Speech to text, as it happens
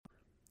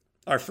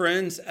Our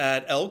friends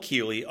at L.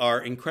 Keeley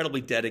are incredibly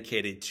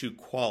dedicated to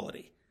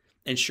quality,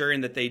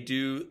 ensuring that they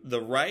do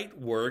the right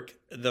work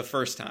the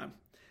first time.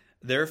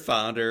 Their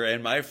founder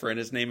and my friend,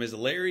 his name is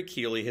Larry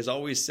Keeley, has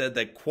always said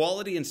that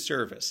quality and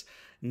service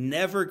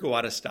never go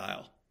out of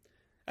style.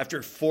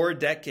 After 4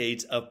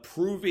 decades of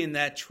proving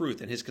that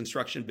truth in his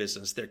construction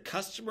business, their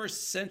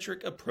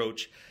customer-centric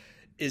approach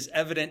is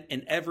evident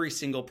in every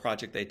single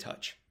project they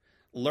touch.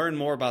 Learn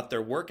more about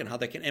their work and how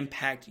they can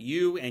impact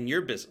you and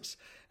your business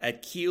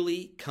at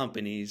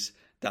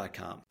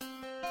KeeleyCompanies.com.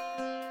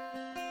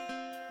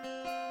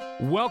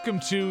 Welcome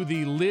to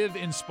the Live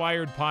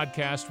Inspired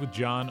podcast with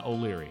John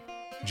O'Leary.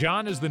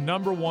 John is the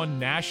 #1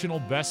 national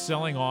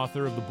best-selling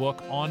author of the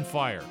book On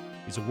Fire.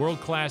 He's a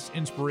world-class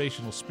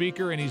inspirational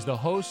speaker, and he's the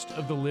host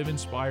of the Live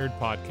Inspired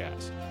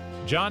podcast.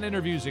 John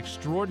interviews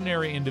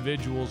extraordinary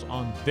individuals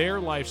on their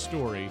life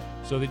story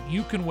so that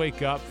you can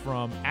wake up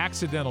from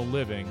accidental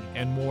living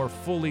and more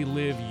fully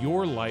live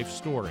your life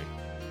story.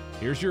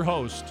 Here's your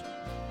host,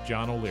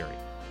 John O'Leary.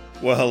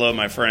 Well, hello,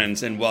 my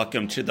friends, and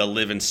welcome to the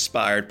Live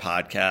Inspired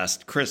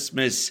podcast,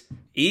 Christmas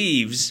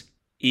Eve's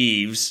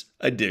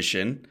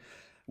edition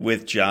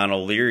with John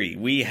O'Leary.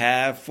 We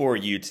have for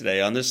you today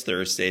on this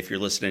Thursday, if you're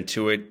listening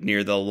to it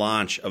near the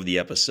launch of the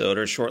episode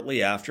or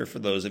shortly after, for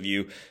those of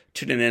you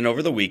tuning in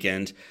over the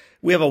weekend,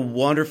 we have a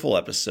wonderful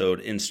episode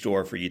in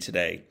store for you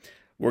today.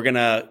 We're going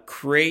to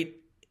create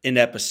an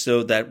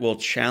episode that will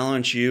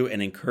challenge you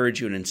and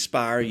encourage you and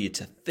inspire you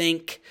to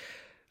think.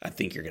 I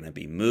think you're going to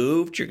be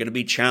moved. You're going to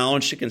be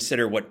challenged to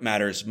consider what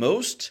matters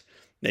most,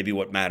 maybe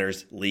what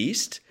matters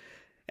least,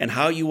 and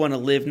how you want to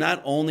live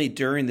not only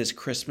during this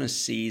Christmas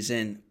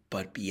season,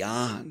 but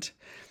beyond.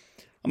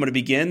 I'm going to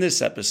begin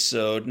this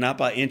episode not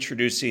by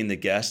introducing the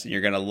guest, and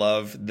you're going to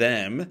love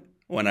them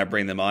when I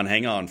bring them on.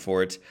 Hang on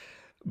for it.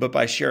 But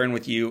by sharing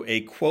with you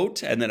a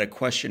quote and then a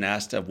question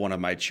asked of one of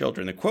my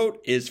children. The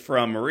quote is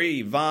from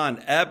Marie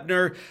von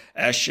Ebner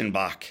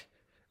Eschenbach.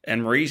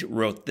 And Marie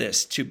wrote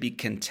this: "To be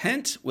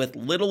content with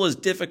little is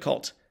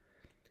difficult.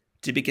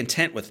 To be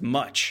content with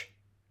much,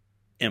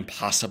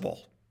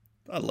 impossible."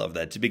 I love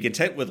that. To be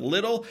content with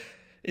little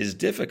is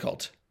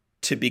difficult.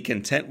 To be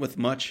content with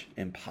much,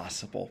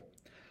 impossible.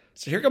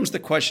 So here comes the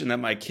question that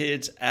my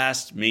kids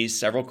asked me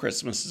several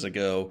Christmases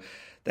ago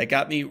that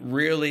got me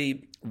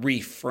really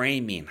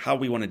reframing how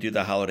we want to do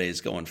the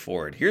holidays going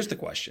forward. Here's the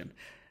question.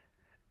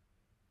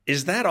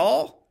 Is that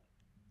all?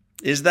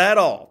 Is that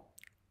all?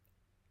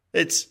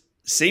 It's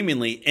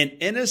seemingly an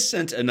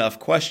innocent enough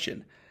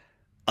question,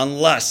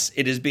 unless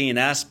it is being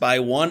asked by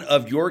one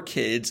of your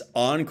kids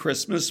on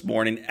Christmas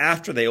morning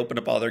after they open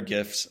up all their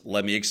gifts.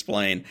 Let me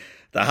explain.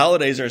 The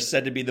holidays are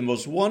said to be the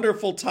most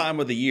wonderful time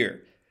of the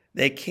year.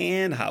 They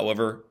can,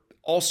 however,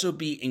 also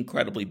be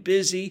incredibly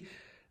busy.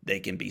 They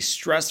can be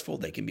stressful.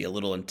 They can be a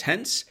little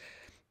intense,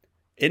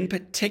 in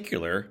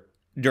particular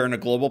during a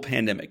global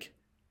pandemic.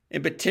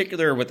 In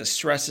particular, with the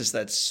stresses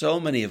that so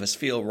many of us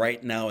feel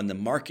right now in the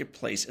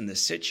marketplace, in the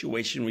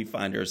situation we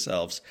find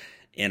ourselves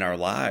in our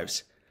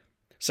lives.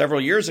 Several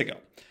years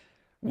ago,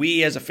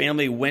 we as a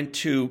family went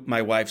to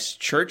my wife's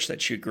church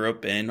that she grew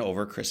up in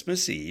over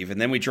Christmas Eve, and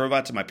then we drove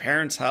out to my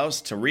parents' house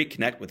to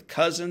reconnect with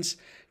cousins,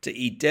 to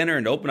eat dinner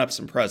and open up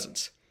some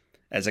presents.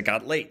 As it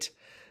got late,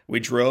 we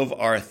drove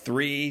our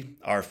 3,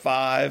 our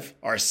 5,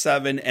 our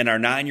 7, and our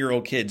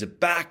 9-year-old kids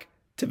back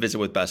to visit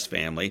with Best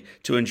Family,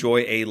 to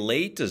enjoy a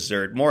late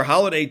dessert, more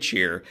holiday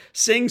cheer,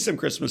 sing some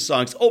Christmas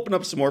songs, open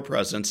up some more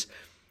presents.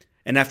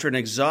 And after an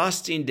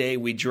exhausting day,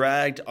 we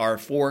dragged our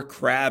 4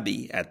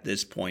 crabby, at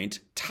this point,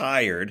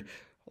 tired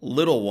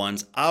little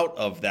ones out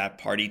of that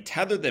party,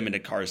 tethered them into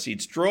car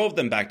seats, drove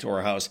them back to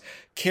our house,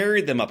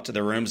 carried them up to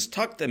their rooms,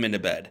 tucked them into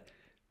bed.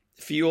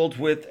 Fueled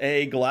with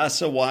a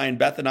glass of wine,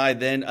 Beth and I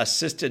then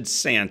assisted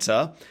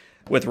Santa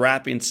with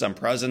wrapping some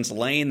presents,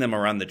 laying them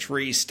around the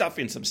tree,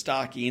 stuffing some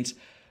stockings,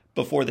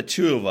 before the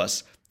two of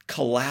us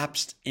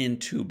collapsed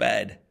into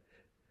bed.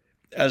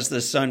 As the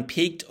sun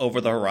peeked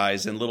over the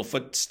horizon, little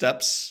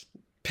footsteps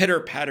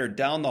pitter-pattered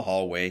down the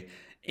hallway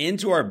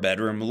into our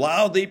bedroom,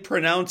 loudly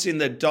pronouncing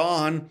the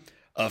dawn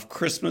of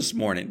Christmas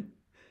morning.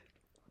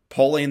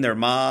 Pulling their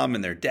mom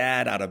and their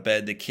dad out of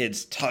bed, the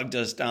kids tugged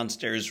us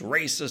downstairs,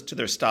 raced us to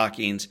their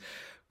stockings,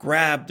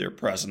 grabbed their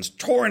presents,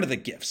 tore into the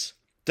gifts,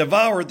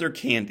 devoured their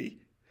candy.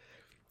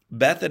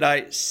 Beth and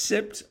I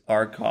sipped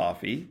our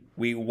coffee.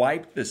 We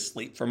wiped the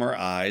sleep from our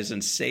eyes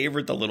and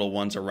savored the little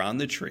ones around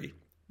the tree,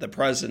 the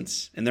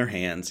presents in their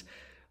hands,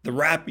 the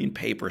wrapping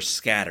paper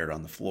scattered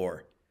on the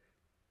floor.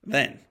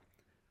 Then,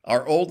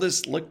 our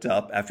oldest looked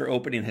up after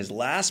opening his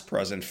last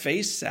present,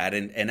 face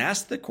saddened, and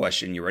asked the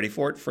question. You ready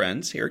for it,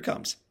 friends? Here it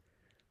comes.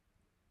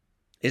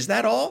 Is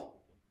that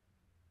all?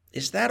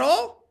 Is that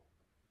all?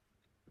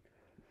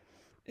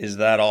 Is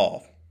that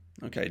all?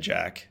 Okay,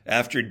 Jack.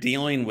 After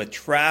dealing with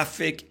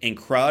traffic and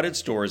crowded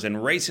stores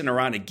and racing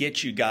around to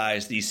get you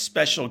guys these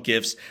special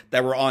gifts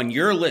that were on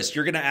your list,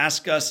 you're going to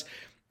ask us,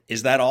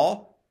 is that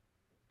all?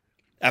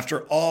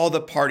 After all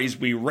the parties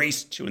we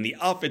raced to and the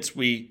outfits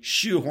we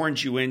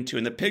shoehorned you into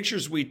and the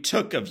pictures we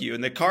took of you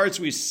and the cards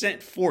we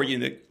sent for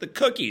you and the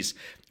cookies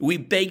we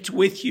baked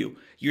with you,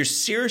 You're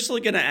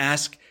seriously going to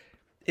ask,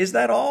 is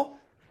that all?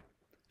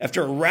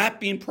 After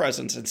wrapping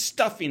presents and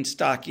stuffing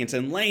stockings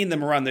and laying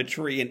them around the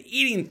tree and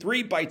eating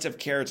 3 bites of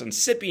carrots and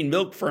sipping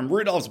milk from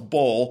Rudolph's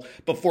bowl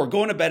before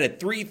going to bed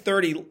at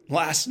 3:30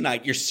 last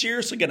night, you're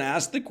seriously going to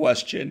ask the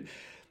question,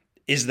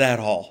 is that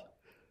all?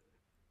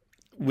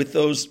 With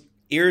those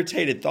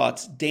irritated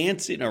thoughts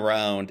dancing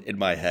around in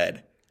my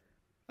head,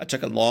 I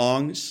took a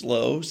long,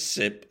 slow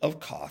sip of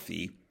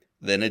coffee,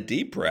 then a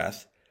deep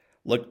breath,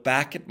 looked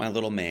back at my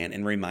little man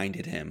and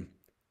reminded him,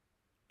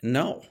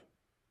 no,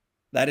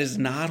 that is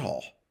not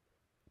all.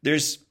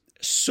 There's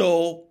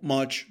so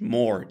much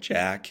more,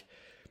 Jack.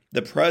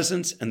 The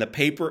presents and the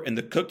paper and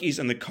the cookies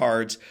and the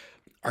cards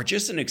are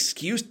just an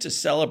excuse to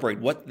celebrate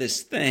what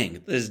this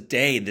thing, this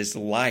day, this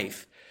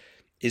life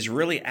is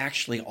really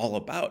actually all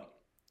about.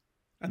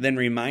 I then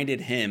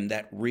reminded him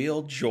that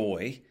real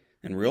joy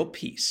and real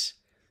peace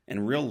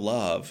and real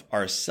love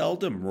are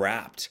seldom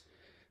wrapped.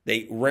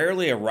 They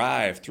rarely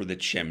arrive through the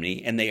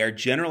chimney, and they are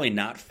generally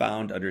not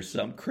found under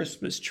some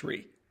Christmas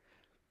tree.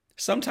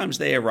 Sometimes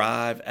they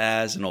arrive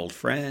as an old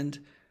friend,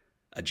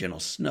 a gentle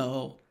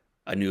snow,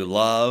 a new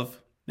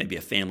love, maybe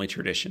a family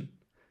tradition.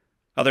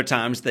 Other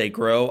times they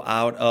grow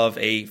out of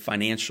a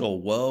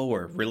financial woe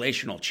or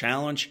relational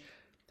challenge,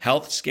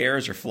 health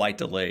scares, or flight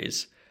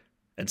delays.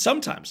 And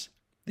sometimes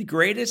the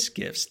greatest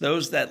gifts,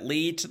 those that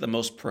lead to the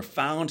most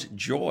profound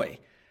joy,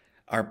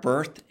 are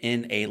birthed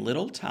in a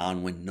little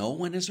town when no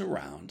one is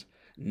around,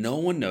 no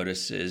one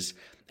notices,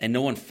 and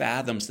no one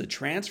fathoms the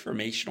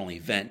transformational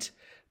event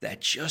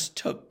that just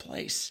took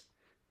place.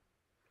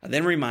 I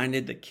then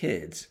reminded the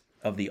kids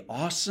of the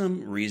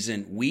awesome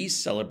reason we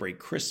celebrate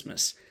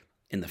Christmas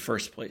in the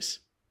first place.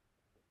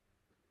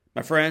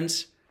 My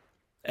friends,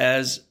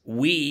 as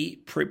we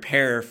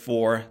prepare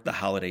for the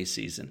holiday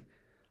season,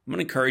 I'm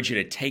going to encourage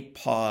you to take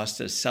pause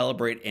to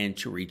celebrate and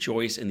to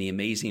rejoice in the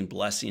amazing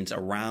blessings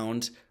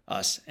around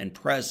us and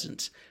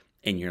present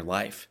in your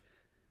life.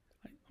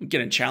 I'm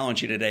going to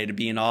challenge you today to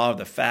be in awe of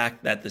the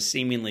fact that the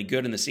seemingly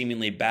good and the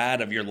seemingly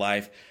bad of your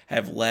life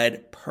have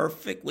led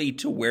perfectly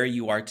to where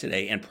you are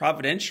today and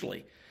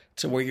providentially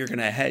to where you're going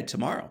to head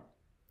tomorrow.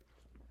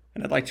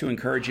 And I'd like to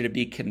encourage you to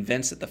be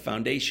convinced that the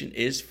foundation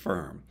is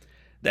firm,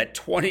 that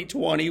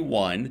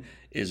 2021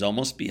 is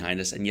almost behind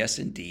us, and yes,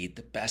 indeed,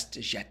 the best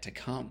is yet to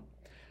come.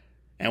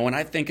 And when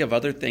I think of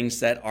other things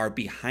that are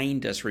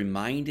behind us,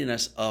 reminding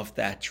us of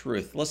that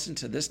truth, listen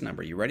to this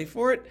number. You ready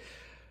for it?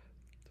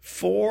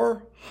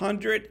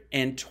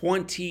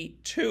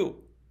 422.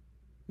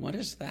 What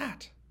is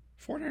that?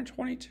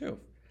 422.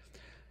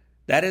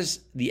 That is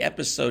the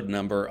episode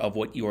number of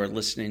what you are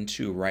listening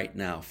to right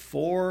now.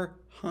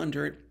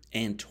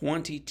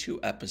 422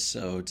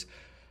 episodes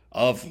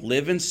of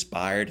Live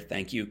Inspired.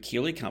 Thank you,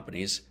 Keeley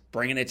Companies,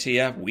 bringing it to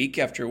you week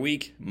after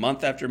week,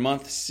 month after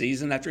month,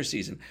 season after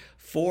season.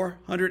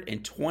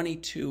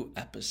 422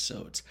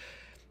 episodes.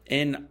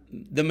 In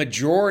the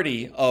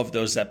majority of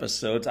those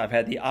episodes, I've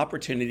had the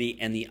opportunity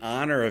and the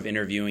honor of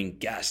interviewing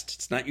guests.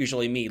 It's not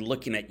usually me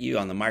looking at you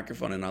on the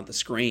microphone and on the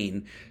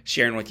screen,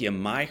 sharing with you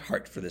my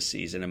heart for this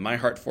season and my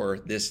heart for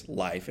this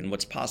life and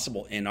what's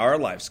possible in our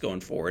lives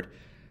going forward.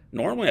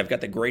 Normally, I've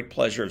got the great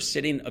pleasure of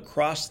sitting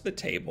across the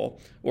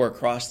table or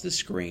across the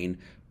screen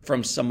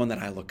from someone that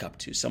I look up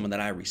to, someone that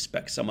I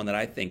respect, someone that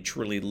I think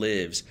truly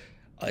lives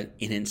an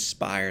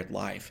inspired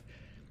life.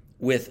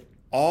 With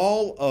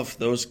all of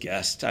those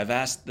guests, I've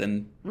asked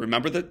them,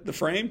 remember the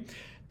frame?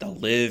 The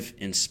Live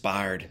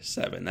Inspired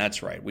 7.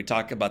 That's right. We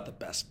talk about the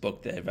best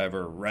book they've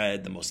ever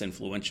read, the most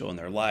influential in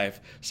their life,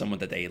 someone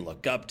that they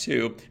look up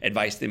to,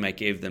 advice they might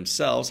give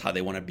themselves, how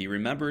they want to be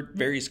remembered,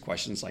 various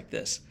questions like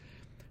this.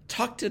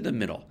 Tucked in the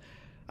middle,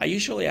 I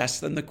usually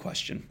ask them the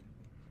question,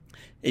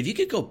 if you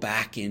could go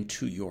back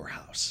into your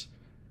house,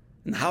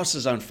 and the house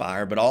is on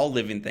fire, but all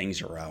living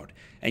things are out,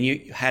 and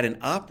you had an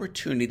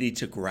opportunity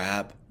to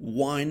grab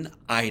one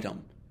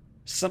item,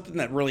 something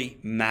that really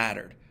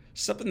mattered,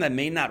 something that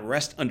may not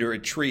rest under a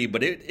tree,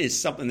 but it is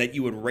something that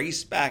you would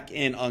race back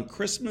in on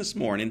Christmas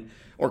morning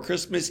or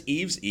Christmas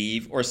Eve's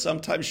Eve or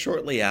sometime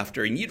shortly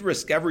after, and you'd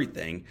risk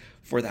everything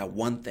for that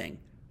one thing.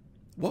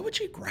 What would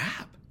you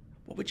grab?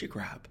 What would you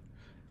grab?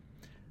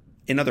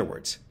 In other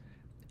words,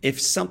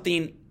 if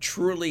something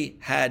truly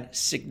had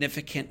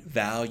significant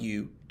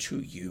value to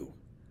you,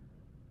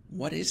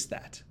 what is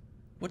that?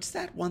 What's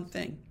that one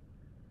thing?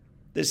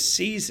 This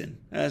season,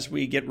 as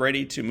we get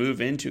ready to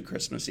move into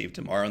Christmas Eve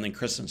tomorrow and then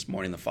Christmas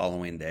morning the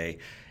following day,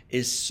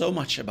 is so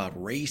much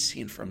about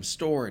racing from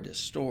store to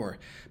store,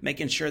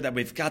 making sure that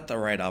we've got the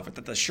right outfit,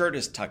 that the shirt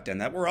is tucked in,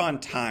 that we're on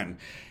time.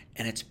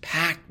 And it's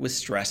packed with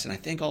stress, and I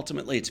think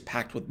ultimately it's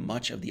packed with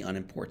much of the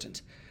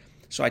unimportant.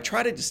 So I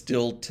try to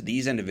distill to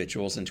these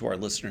individuals and to our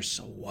listeners,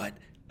 so what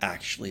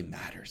actually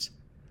matters?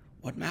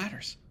 What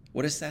matters?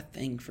 What is that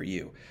thing for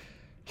you?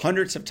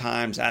 Hundreds of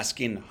times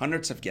asking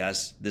hundreds of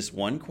guests this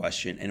one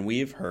question, and we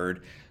have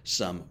heard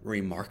some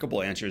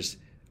remarkable answers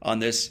on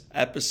this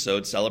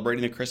episode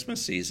celebrating the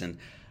Christmas season.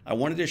 I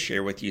wanted to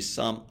share with you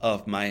some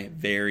of my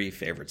very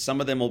favorites.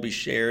 Some of them will be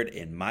shared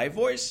in my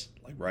voice,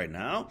 like right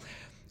now.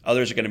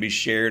 Others are going to be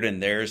shared in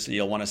theirs, so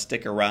you'll want to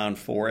stick around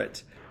for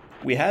it.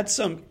 We had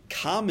some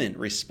common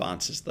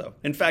responses, though.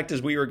 In fact,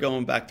 as we were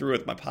going back through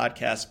with my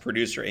podcast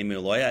producer, Amy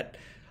Loyette,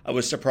 I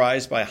was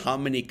surprised by how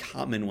many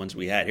common ones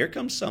we had. Here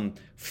comes some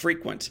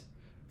frequent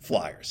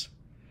flyers.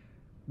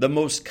 The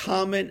most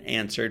common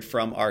answered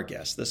from our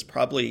guests. This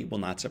probably will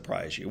not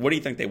surprise you. What do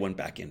you think they went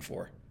back in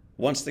for?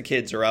 Once the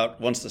kids are out,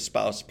 once the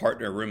spouse,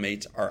 partner,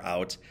 roommates are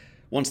out,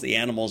 once the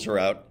animals are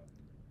out,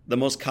 the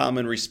most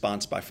common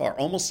response by far,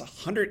 almost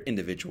 100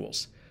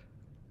 individuals,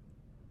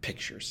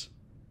 pictures.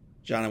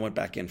 John, I went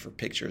back in for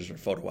pictures or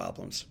photo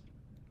albums.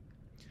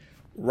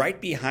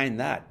 Right behind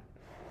that,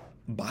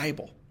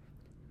 Bible.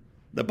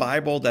 The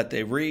Bible that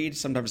they read,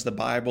 sometimes the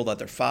Bible that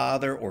their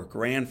father or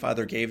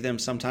grandfather gave them,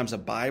 sometimes a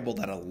Bible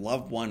that a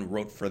loved one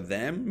wrote for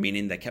them,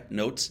 meaning they kept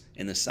notes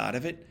in the side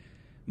of it.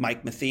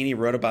 Mike Matheny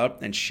wrote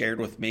about and shared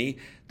with me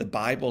the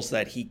Bibles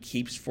that he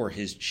keeps for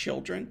his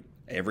children.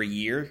 Every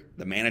year,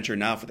 the manager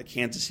now for the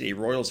Kansas City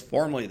Royals,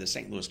 formerly the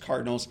St. Louis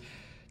Cardinals,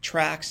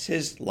 tracks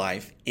his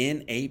life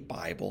in a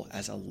Bible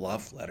as a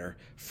love letter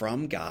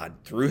from God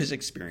through his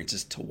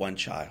experiences to one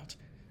child.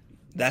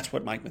 That's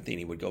what Mike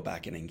Matheny would go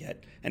back in and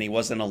get. And he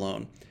wasn't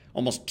alone.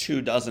 Almost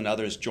 24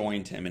 others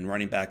joined him in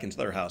running back into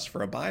their house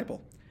for a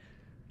Bible.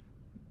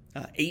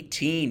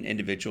 18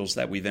 individuals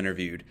that we've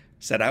interviewed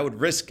said, I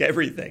would risk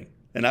everything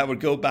and I would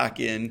go back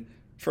in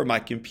for my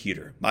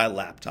computer, my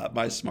laptop,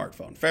 my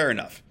smartphone. Fair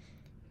enough.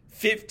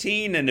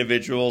 15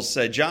 individuals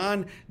said,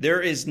 John,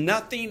 there is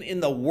nothing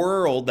in the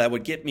world that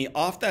would get me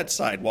off that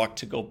sidewalk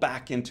to go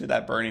back into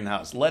that burning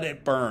house. Let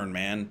it burn,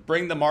 man.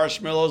 Bring the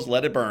marshmallows,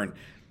 let it burn.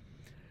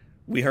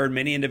 We heard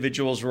many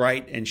individuals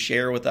write and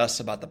share with us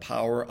about the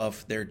power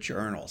of their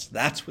journals.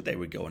 That's what they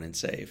would go in and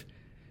save.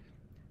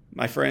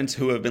 My friends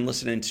who have been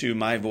listening to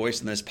my voice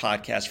in this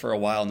podcast for a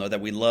while know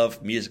that we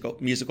love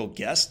musical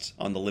guests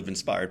on the Live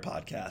Inspired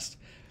podcast.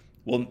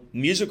 Well,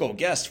 musical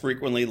guests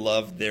frequently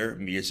love their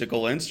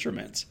musical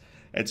instruments.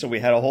 And so we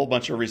had a whole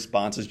bunch of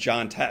responses.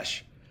 John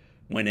Tesh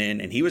went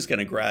in and he was going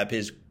to grab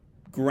his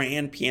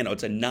grand piano.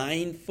 It's a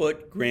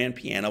 9-foot grand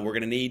piano. We're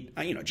going to need,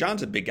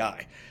 John's a big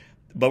guy,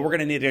 but we're going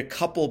to need a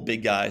couple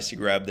big guys to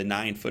grab the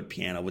 9-foot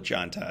piano with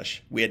John Tesh.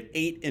 We had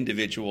 8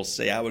 individuals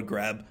say I would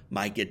grab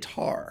my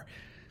guitar.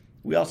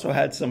 We also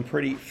had some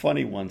pretty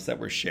funny ones that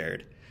were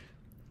shared.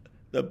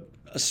 A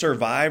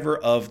survivor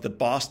of the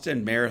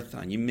Boston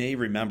Marathon, you may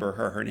remember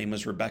her. Her name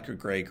was Rebecca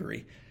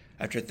Gregory.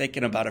 After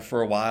thinking about it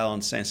for a while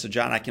and saying, so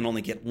John, I can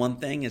only get one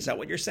thing. Is that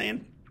what you're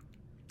saying?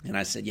 And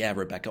I said, yeah,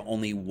 Rebecca,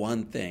 only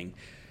one thing.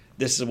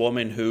 This is a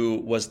woman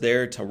who was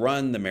there to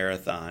run the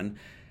marathon.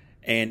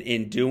 And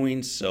in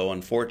doing so,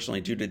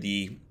 unfortunately, due to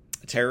the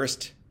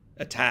terrorist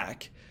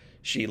attack,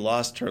 she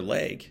lost her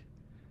leg.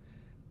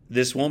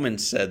 This woman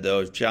said,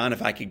 though, John,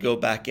 if I could go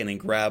back in and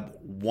grab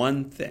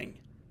one thing,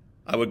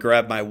 I would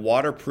grab my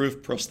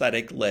waterproof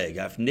prosthetic leg.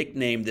 I've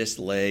nicknamed this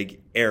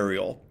leg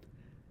Ariel.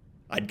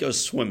 I'd go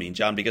swimming,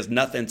 John, because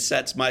nothing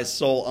sets my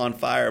soul on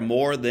fire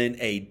more than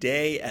a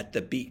day at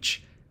the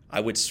beach.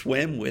 I would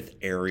swim with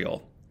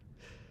Ariel.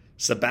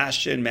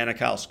 Sebastian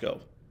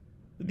Maniscalco,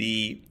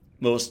 the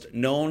most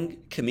known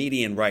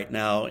comedian right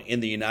now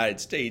in the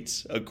United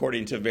States,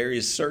 according to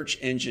various search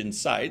engine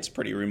sites,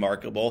 pretty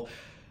remarkable,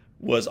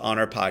 was on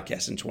our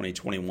podcast in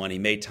 2021. He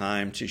made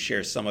time to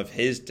share some of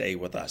his day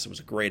with us. It was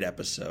a great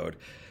episode.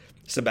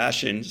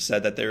 Sebastian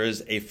said that there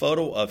is a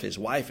photo of his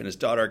wife and his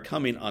daughter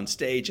coming on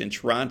stage in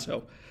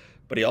Toronto.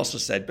 But he also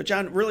said, but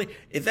John, really,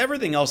 if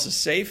everything else is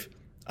safe,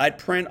 I'd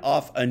print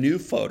off a new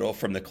photo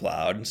from the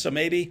cloud. And so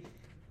maybe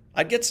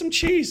I'd get some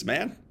cheese,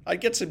 man.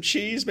 I'd get some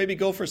cheese, maybe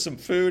go for some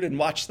food and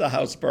watch the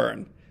house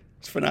burn.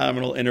 It's a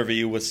phenomenal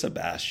interview with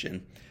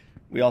Sebastian.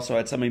 We also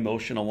had some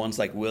emotional ones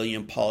like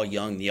William Paul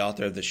Young, the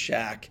author of The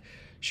Shack,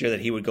 share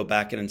that he would go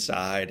back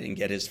inside and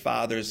get his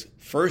father's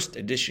first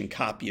edition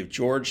copy of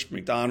George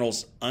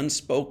MacDonald's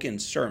Unspoken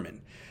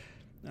Sermon,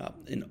 a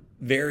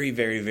very,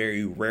 very,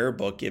 very rare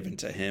book given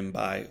to him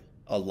by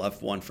a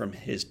loved one from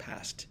his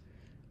past.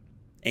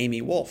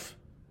 Amy Wolf,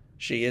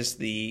 she is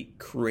the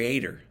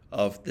creator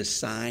of the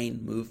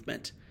sign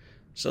movement.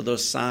 So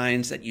those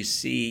signs that you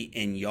see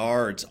in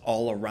yards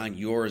all around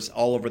yours,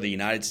 all over the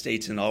United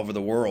States and all over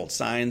the world,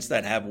 signs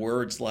that have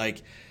words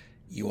like,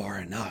 you are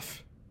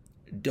enough,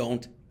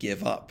 don't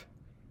give up,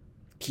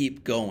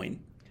 keep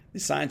going. The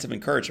signs of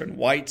encouragement,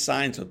 white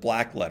signs with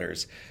black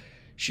letters.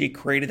 She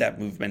created that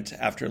movement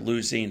after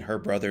losing her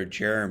brother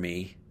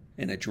Jeremy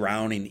in a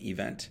drowning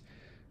event.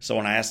 So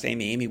when I asked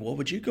Amy, what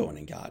would you go in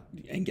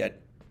and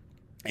get?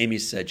 Amy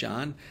said,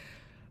 John,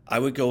 I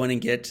would go in and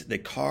get the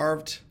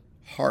carved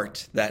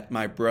heart that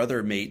my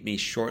brother made me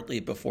shortly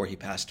before he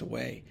passed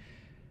away.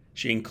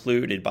 She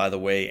included, by the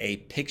way, a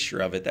picture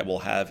of it that we'll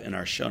have in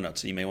our show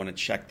notes. So you may want to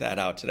check that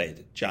out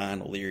today,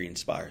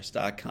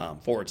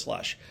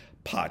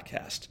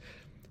 johnolearyinspires.com/podcast.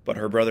 But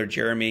her brother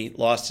Jeremy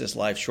lost his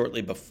life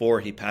shortly before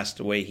he passed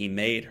away. He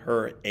made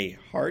her a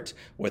heart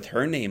with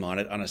her name on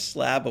it on a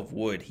slab of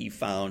wood he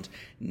found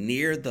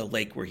near the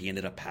lake where he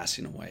ended up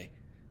passing away.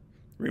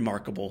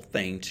 Remarkable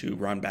thing to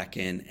run back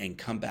in and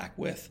come back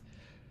with.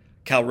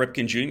 Cal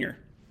Ripken Jr.,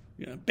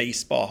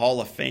 baseball Hall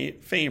of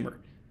Famer.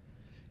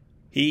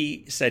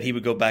 He said he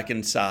would go back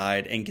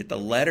inside and get the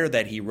letter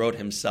that he wrote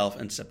himself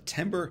in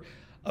September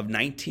of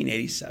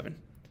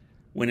 1987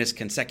 when his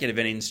consecutive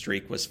inning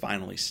streak was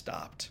finally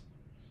stopped.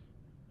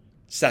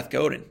 Seth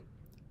Godin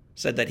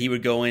said that he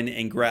would go in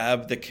and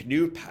grab the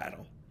canoe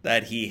paddle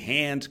that he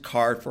hand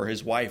carved for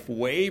his wife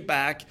way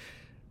back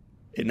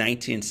in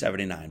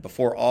 1979,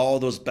 before all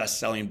those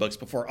best-selling books,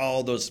 before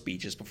all those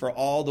speeches, before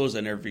all those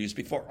interviews,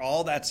 before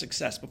all that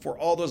success, before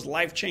all those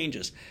life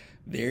changes.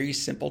 Very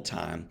simple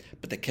time,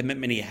 but the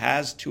commitment he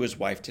has to his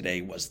wife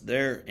today was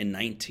there in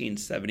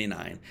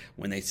 1979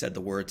 when they said the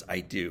words, "I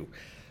do."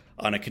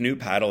 On a canoe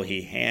paddle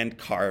he hand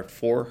carved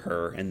for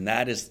her, and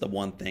that is the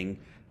one thing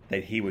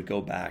that he would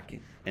go back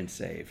and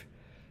save.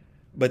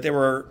 But there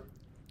were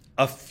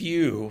a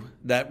few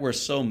that were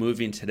so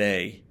moving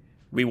today.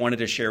 We wanted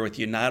to share with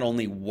you not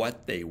only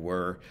what they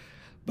were,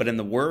 but in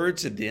the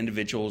words of the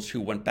individuals who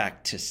went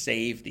back to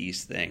save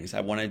these things. I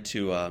wanted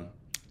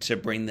to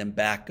bring them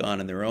back on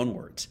in their own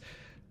words,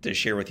 to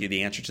share with you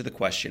the answer to the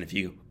question, if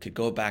you could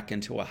go back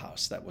into a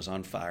house that was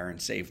on fire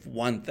and save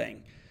one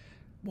thing,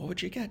 what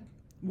would you get?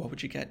 What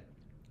would you get?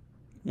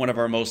 One of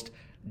our most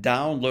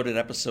downloaded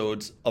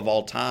episodes of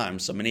all time,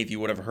 so many of you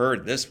would have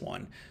heard this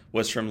one,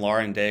 was from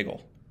Lauren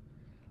Daigle.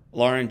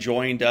 Lauren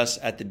joined us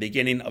at the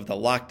beginning of the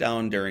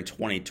lockdown during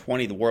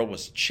 2020. The world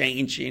was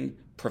changing,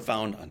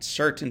 profound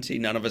uncertainty.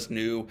 None of us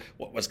knew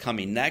what was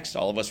coming next.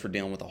 All of us were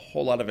dealing with a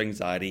whole lot of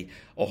anxiety,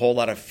 a whole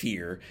lot of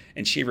fear,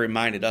 and she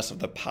reminded us of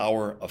the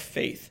power of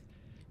faith.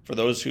 For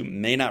those who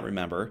may not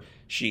remember,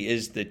 she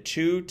is the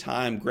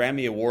 2-time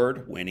Grammy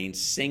Award-winning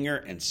singer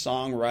and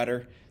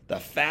songwriter, the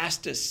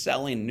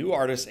fastest-selling new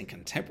artist in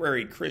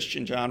contemporary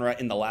Christian genre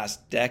in the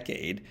last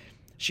decade.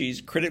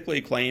 She's critically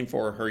acclaimed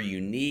for her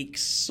unique,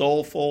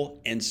 soulful,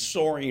 and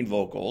soaring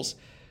vocals.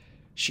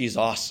 She's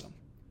awesome.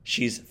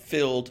 She's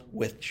filled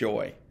with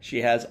joy.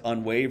 She has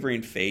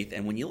unwavering faith,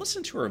 and when you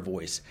listen to her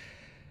voice,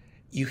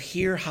 you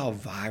hear how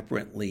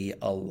vibrantly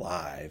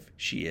alive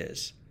she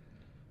is.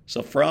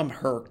 So from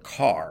her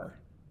car,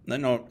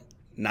 no,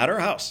 not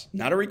her house,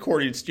 not a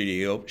recording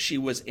studio, she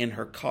was in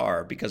her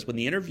car, because when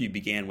the interview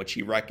began, what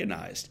she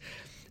recognized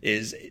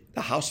is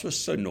the house was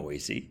so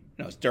noisy.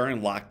 You know, it's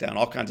during lockdown,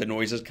 all kinds of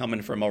noises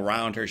coming from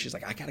around her. She's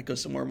like, I got to go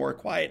somewhere more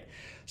quiet.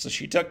 So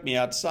she took me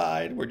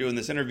outside. We're doing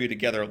this interview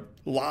together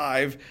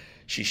live.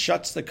 She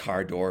shuts the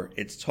car door.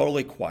 It's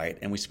totally quiet.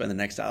 And we spend the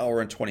next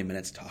hour and 20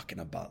 minutes talking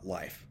about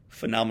life.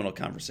 Phenomenal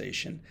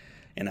conversation.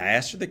 And I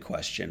asked her the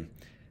question,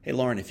 hey,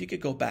 Lauren, if you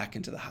could go back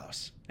into the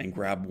house and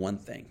grab one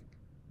thing,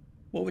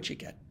 what would you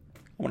get?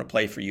 I want to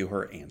play for you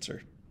her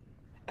answer.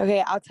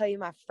 Okay, I'll tell you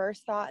my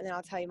first thought, and then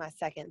I'll tell you my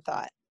second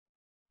thought.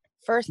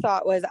 First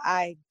thought was,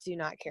 I do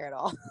not care at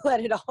all. Let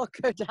it all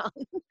go down.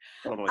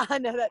 Totally. I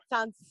know that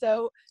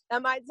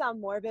might sound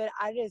morbid.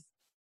 I just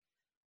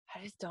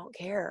don't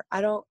care.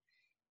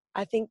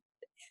 I think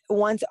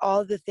once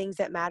all the things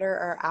that matter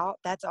are out,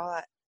 that's all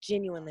I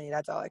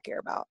care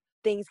about.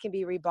 Things can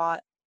be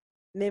rebought.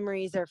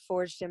 Memories are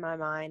forged in my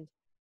mind.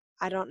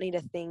 I don't need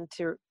a thing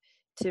to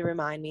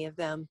remind me of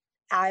them.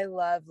 I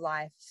love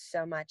life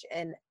so much.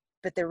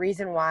 But the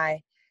reason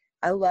why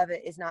I love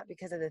it is not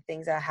because of the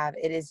things I have.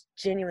 It is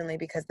genuinely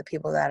because the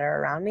people that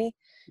are around me.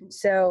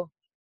 So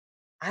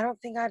I don't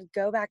think I'd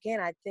go back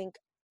in. I think,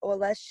 well,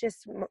 let's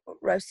just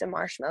roast some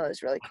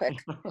marshmallows really quick.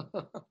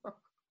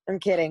 I'm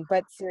kidding.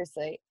 But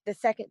seriously, the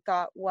second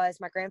thought was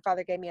my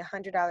grandfather gave me a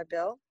 $100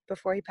 bill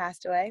before he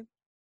passed away.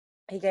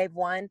 He gave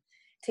one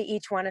to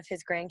each one of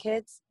his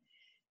grandkids.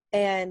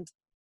 And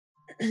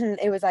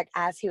it was like,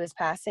 as he was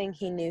passing,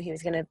 he knew he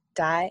was going to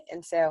die.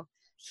 And so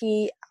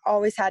he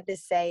always had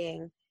this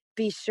saying,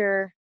 be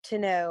sure to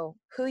know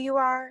who you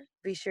are,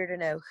 be sure to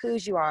know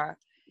whose you are,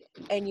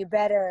 and you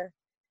better,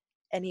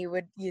 and he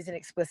would use an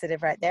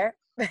explicitive right there,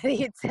 but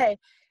he'd say,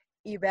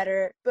 you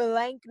better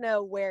blank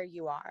know where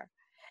you are.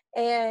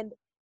 And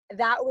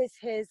that was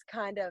his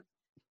kind of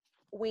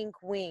wink,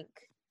 wink.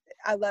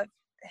 I love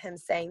him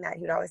saying that.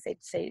 He would always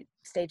say,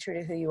 stay true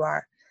to who you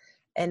are.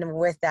 And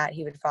with that,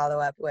 he would follow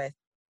up with,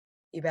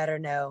 you better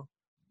know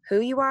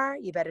who you are,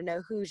 you better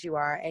know whose you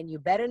are, and you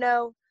better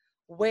know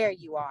where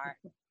you are.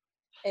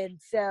 And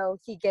so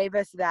he gave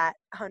us that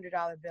 $100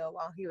 bill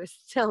while he was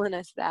telling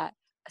us that.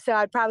 So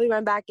I'd probably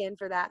run back in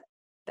for that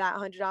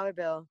 $100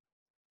 bill.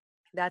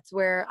 That's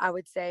where I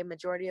would say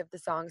majority of the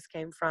songs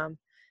came from,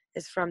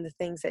 is from the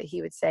things that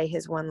he would say,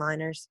 his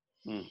one-liners.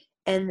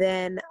 And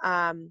then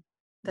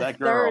that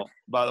girl,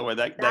 by the way,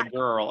 that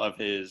girl of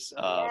his,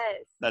 yes,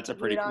 that's a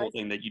pretty cool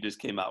thing that you just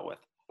came out with.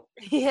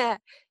 Yeah,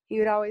 he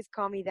would always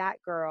call me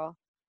that girl.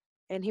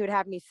 And he would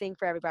have me sing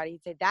for everybody.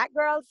 He'd say, that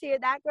girl's here,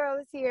 that girl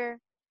is here.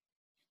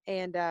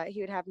 And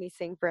he would have me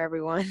sing for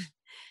everyone.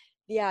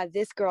 Yeah,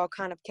 this girl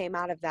kind of came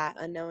out of that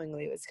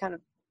unknowingly. It was kind of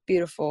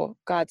beautiful,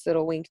 God's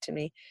little wink to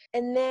me.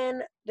 And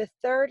then the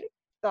third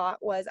thought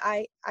was,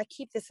 I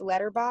keep this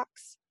letter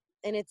box,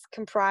 and it's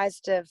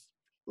comprised of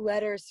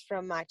letters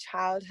from my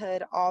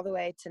childhood all the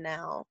way to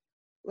now.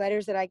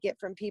 Letters that I get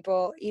from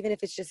people, even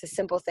if it's just a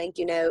simple thank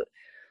you note,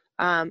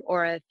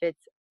 or if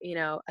it's,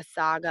 a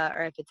saga,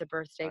 or if it's a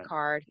birthday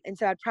card. And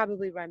so I'd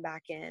probably run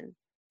back in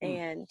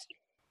and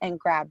and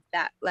grabbed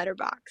that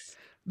letterbox.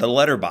 The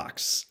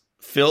letterbox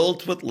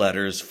filled with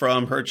letters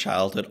from her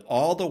childhood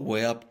all the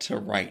way up to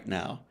right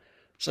now.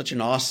 Such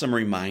an awesome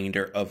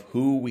reminder of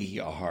who we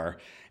are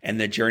and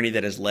the journey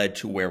that has led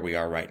to where we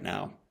are right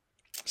now.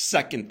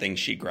 Second thing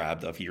she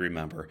grabbed, if you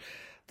remember,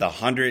 the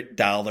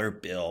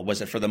 $100 bill.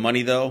 Was it for the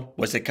money, though?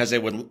 Was it because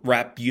it would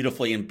wrap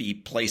beautifully and be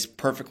placed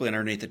perfectly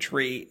underneath the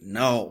tree?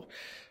 No.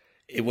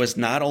 It was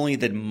not only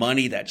the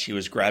money that she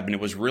was grabbing, it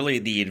was really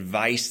the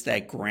advice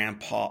that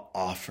Grandpa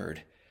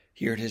offered.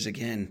 Here it is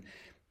again.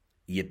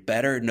 You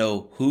better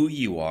know who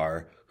you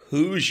are,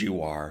 whose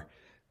you are,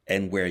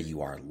 and where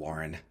you are,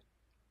 Lauren.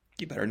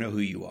 You better know who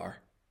you are,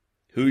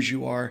 whose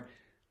you are,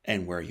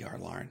 and where you are,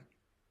 Lauren.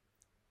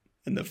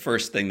 And the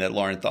first thing that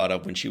Lauren thought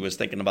of when she was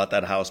thinking about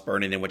that house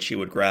burning and what she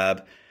would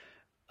grab,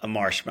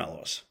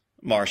 marshmallows.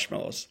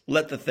 Marshmallows.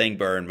 Let the thing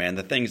burn, man.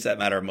 The things that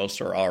matter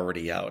most are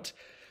already out.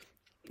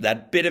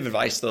 That bit of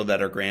advice, though, that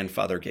her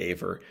grandfather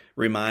gave her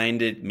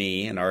reminded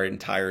me and our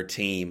entire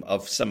team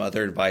of some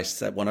other advice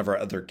that one of our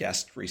other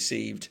guests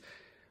received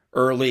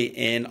early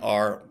in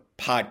our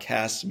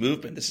podcast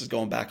movement. This is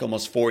going back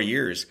almost 4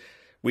 years.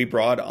 We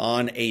brought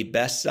on a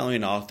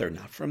best-selling author,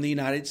 not from the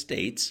United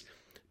States,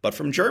 but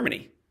from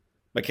Germany.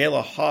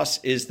 Michaela Haas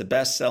is the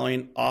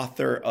best-selling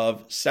author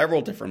of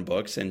several different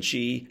books, and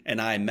she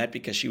and I met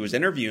because she was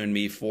interviewing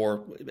me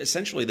for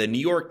essentially the New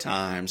York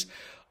Times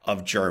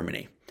of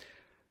Germany.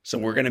 So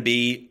we're going to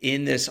be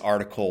in this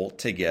article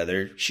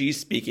together. She's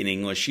speaking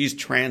English. She's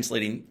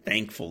translating,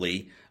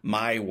 thankfully,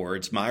 my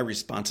words, my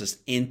responses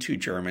into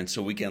German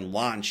so we can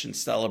launch and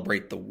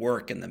celebrate the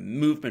work and the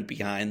movement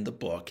behind the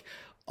book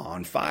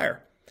On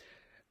Fire.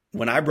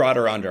 When I brought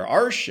her onto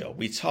our show,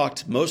 we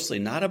talked mostly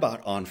not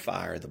about On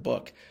Fire, the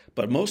book,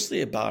 but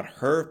mostly about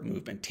her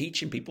movement,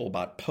 teaching people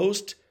about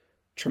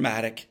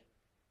post-traumatic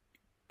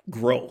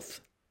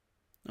growth.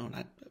 No,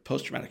 not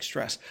post-traumatic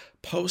stress,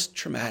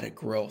 post-traumatic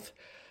growth.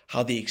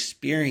 How the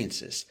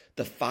experiences,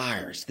 the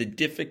fires, the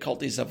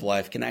difficulties of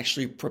life can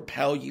actually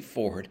propel you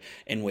forward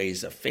in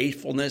ways of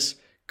faithfulness,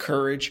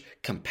 courage,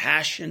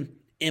 compassion,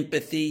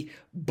 empathy,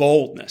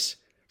 boldness.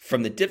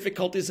 From the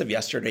difficulties of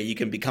yesterday, you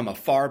can become a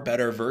far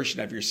better version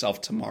of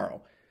yourself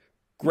tomorrow.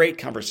 Great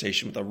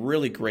conversation with a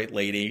really great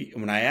lady.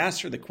 When I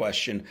asked her the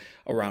question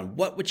around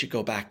what would you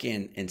go back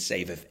in and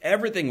save if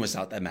everything was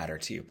out that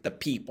mattered to you, the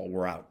people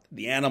were out,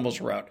 the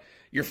animals were out,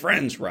 your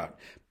friends were out,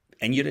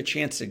 and you had a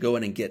chance to go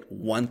in and get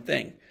one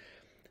thing.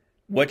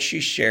 What she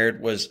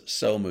shared was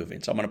so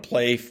moving. So I'm going to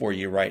play for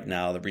you right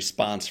now the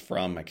response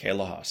from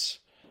Michaela Haas.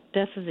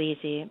 This is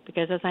easy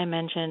because, as I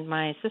mentioned,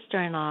 my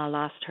sister-in-law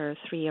lost her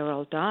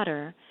 3-year-old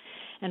daughter,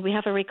 and we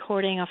have a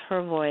recording of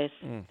her voice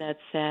that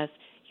says,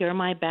 "You're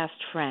my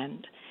best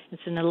friend."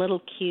 It's in a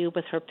little cube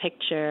with her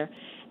picture,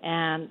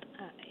 and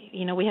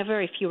we have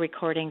very few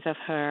recordings of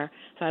her,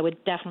 so I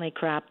would definitely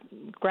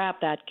grab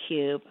that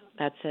cube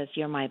that says,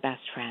 "You're my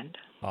best friend."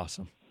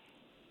 Awesome.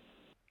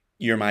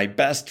 You're my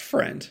best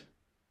friend.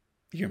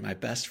 You're my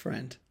best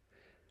friend.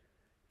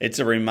 It's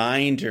a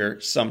reminder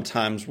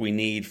sometimes we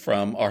need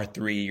from our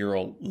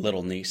 3-year-old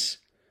little niece.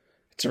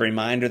 It's a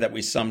reminder that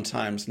we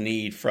sometimes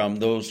need from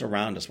those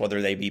around us,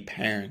 whether they be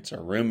parents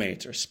or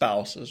roommates or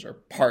spouses or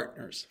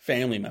partners,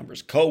 family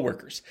members,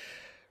 coworkers.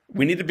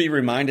 We need to be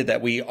reminded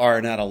that we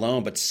are not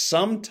alone. But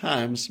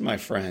sometimes, my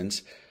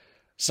friends,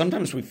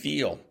 sometimes we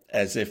feel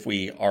as if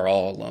we are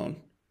all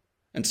alone.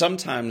 And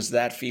sometimes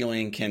that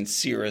feeling can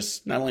sear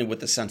us not only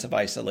with a sense of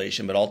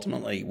isolation, but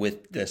ultimately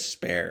with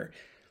despair.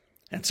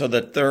 And so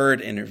the third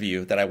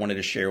interview that I wanted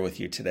to share with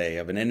you today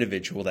of an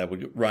individual that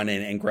would run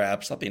in and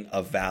grab something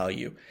of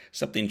value,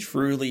 something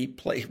truly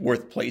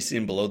worth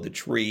placing below the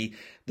tree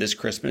this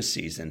Christmas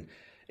season,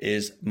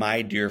 is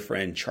my dear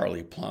friend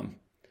Charlie Plumb.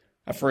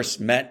 I first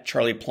met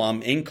Charlie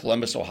Plumb in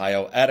Columbus,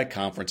 Ohio at a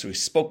conference. We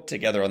spoke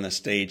together on the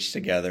stage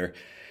together.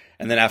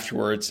 And then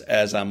afterwards,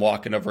 as I'm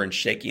walking over and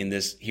shaking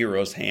this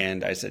hero's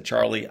hand, I said,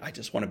 "Charlie, I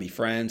just want to be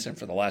friends." And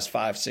for the last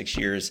 5-6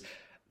 years,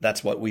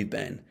 that's what we've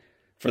been.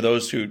 For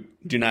those who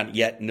do not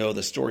yet know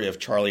the story of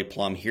Charlie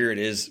Plumb, here it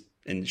is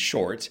in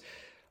short.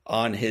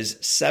 On his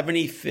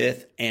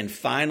 75th and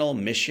final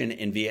mission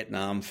in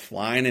Vietnam,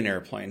 flying an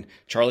airplane,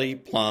 Charlie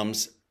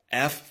Plumb's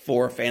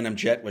F-4 Phantom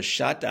jet was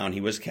shot down. He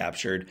was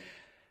captured.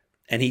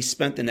 And he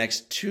spent the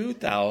next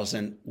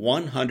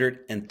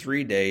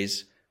 2,103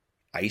 days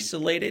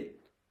isolated,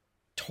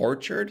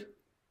 tortured,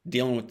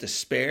 dealing with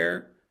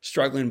despair,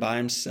 struggling by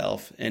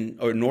himself in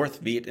a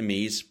North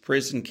Vietnamese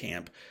prison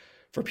camp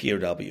for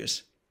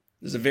POWs.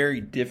 It was a very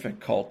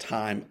difficult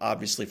time,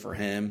 obviously, for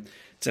him.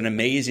 It's an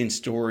amazing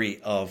story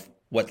of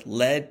what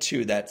led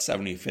to that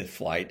 75th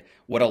flight,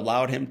 what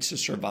allowed him to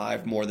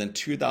survive more than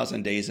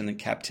 2,000 days in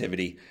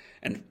captivity,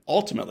 and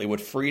ultimately what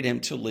freed him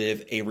to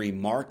live a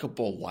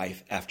remarkable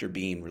life after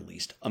being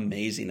released.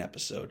 Amazing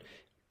episode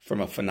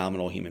from a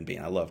phenomenal human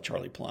being. I love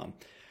Charlie Plumb.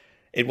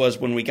 It was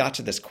when we got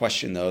to this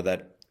question, though,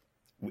 that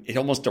it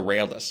almost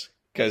derailed us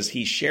because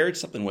he shared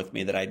something with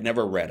me that I'd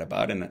never read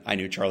about, and I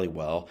knew Charlie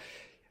well.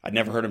 I'd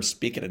never heard him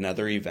speak at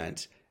another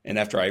event. And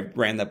after I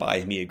ran that by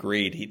him, he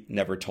agreed. He'd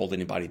never told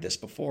anybody this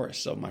before.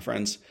 So, my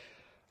friends,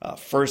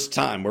 First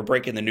time we're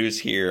breaking the news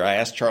here. I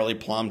asked Charlie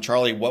Plum,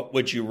 Charlie, what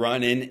would you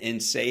run in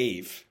and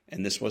save?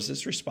 And this was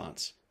his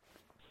response.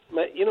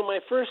 My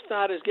first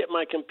thought is get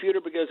my computer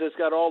because it's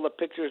got all the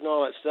pictures and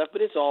all that stuff,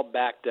 but it's all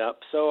backed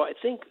up. So I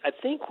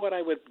think what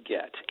I would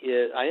get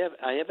is I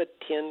have a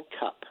tin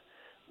cup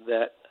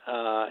that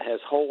has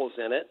holes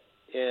in it,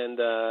 and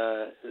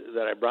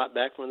that I brought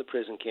back from the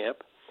prison camp.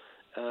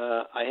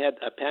 I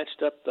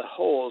patched up the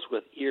holes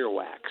with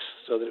earwax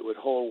so that it would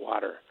hold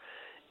water,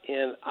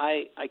 and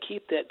I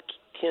keep that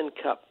tin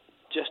cup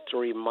just to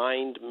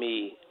remind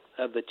me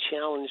of the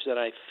challenge that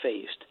I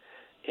faced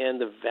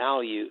and the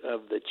value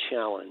of the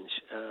challenge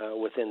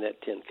within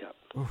that tin cup.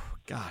 Oh,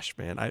 gosh,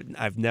 man,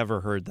 I've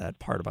never heard that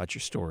part about your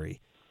story.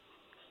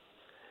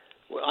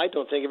 Well, I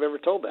don't think I've ever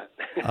told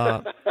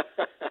that.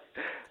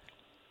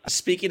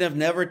 Speaking of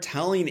never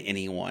telling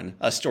anyone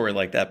a story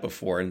like that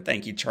before, and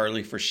thank you,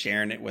 Charlie, for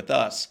sharing it with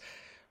us,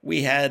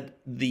 we had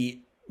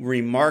the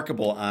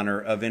remarkable honor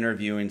of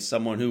interviewing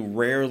someone who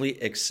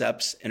rarely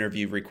accepts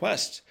interview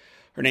requests.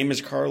 Her name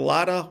is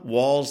Carlotta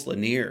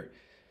Walls-Lanier,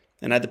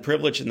 and I had the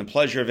privilege and the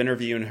pleasure of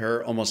interviewing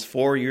her almost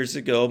 4 years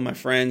ago. My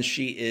friends,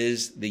 she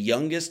is the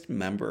youngest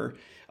member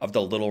of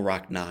the Little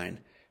Rock Nine.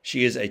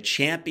 She is a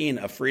champion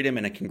of freedom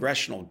and a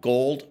Congressional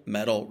Gold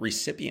Medal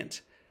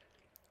recipient.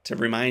 To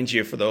remind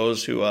you, for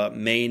those who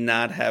may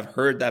not have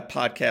heard that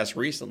podcast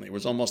recently, it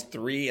was almost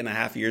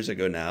 3.5 years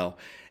ago now.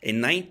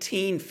 In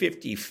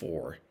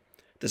 1954,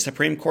 the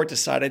Supreme Court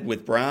decided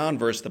with Brown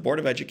versus the Board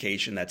of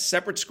Education that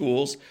separate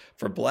schools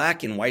for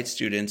black and white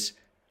students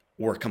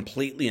were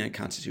completely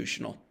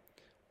unconstitutional.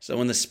 So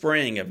in the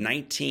spring of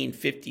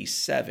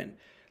 1957,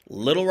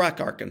 Little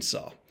Rock,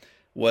 Arkansas,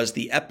 was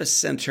the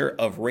epicenter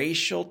of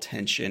racial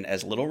tension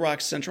as Little Rock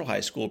Central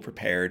High School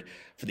prepared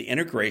for the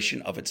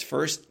integration of its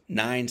first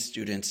 9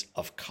 students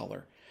of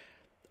color.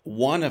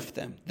 One of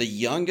them, the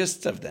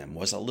youngest of them,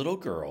 was a little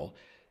girl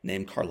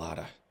named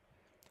Carlotta.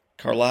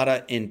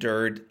 Carlotta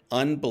endured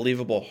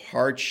unbelievable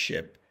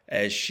hardship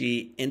as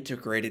she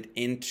integrated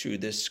into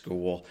this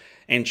school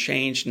and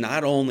changed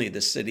not only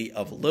the city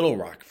of Little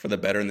Rock for the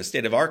better and the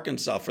state of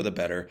Arkansas for the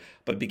better,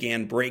 but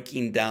began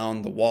breaking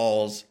down the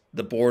walls,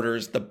 the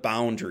borders, the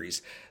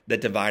boundaries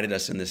that divided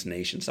us in this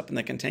nation, something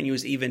that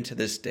continues even to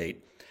this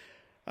date.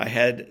 I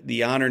had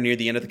the honor near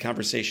the end of the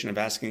conversation of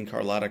asking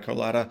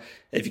Carlotta,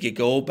 if you could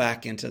go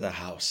back into the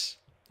house.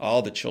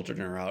 All the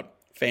children are out,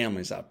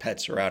 families out,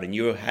 pets are out, and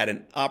you had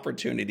an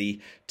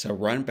opportunity to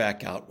run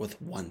back out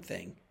with one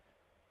thing.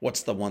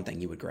 What's the one thing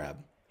you would grab?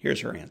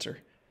 Here's her answer.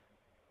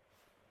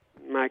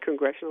 My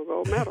Congressional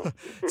Gold Medal.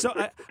 So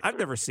I've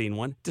never seen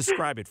one.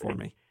 Describe it for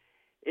me.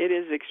 It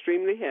is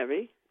extremely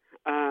heavy.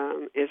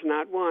 It's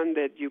not one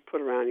that you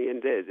put around you.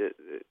 And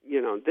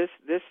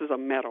this is a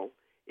medal.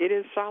 It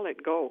is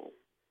solid gold,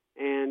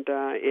 and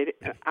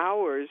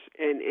ours,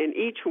 and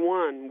each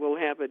one will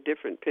have a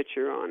different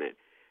picture on it.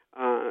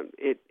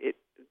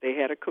 They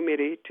had a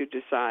committee to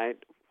decide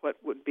what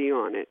would be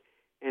on it,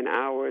 and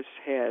ours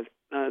had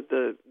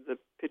the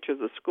picture of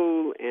the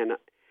school and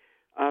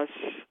us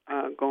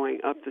going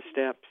up the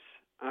steps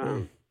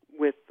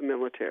with the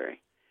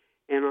military.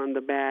 And on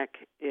the back,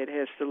 it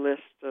has the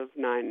list of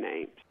 9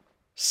 names.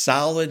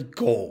 Solid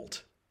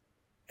gold.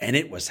 And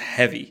it was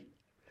heavy.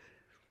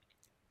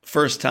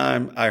 First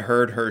time I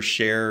heard her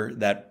share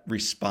that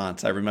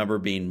response, I remember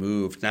being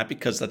moved, not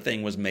because the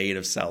thing was made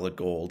of solid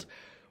gold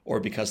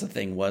or because the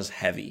thing was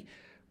heavy,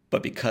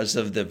 but because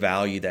of the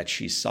value that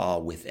she saw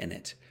within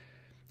it.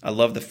 I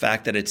love the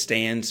fact that it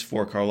stands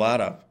for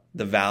Carlotta,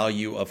 the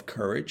value of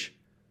courage,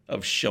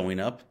 of showing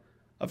up,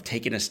 of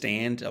taking a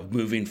stand, of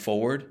moving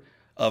forward,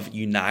 of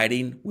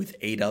uniting with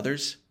 8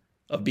 others,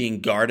 of being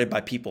guarded by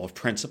people of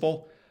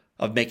principle,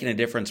 of making a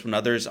difference when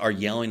others are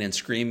yelling and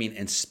screaming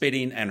and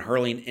spitting and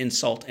hurling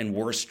insult and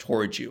worse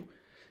towards you.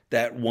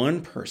 That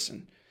one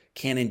person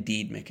can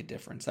indeed make a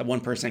difference. That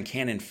one person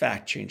can in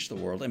fact change the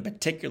world, in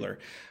particular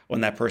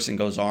when that person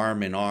goes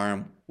arm in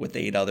arm with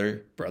 8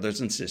 other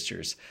brothers and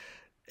sisters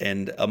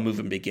and a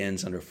movement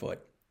begins underfoot.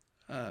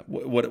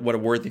 What a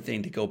worthy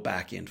thing to go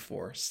back in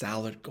for.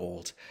 Solid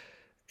gold.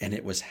 And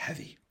it was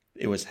heavy.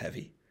 It was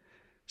heavy.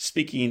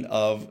 Speaking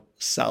of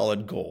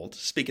solid gold,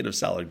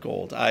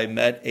 I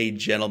met a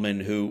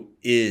gentleman who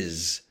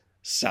is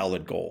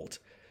solid gold.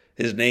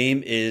 His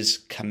name is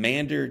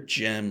Commander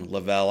Jim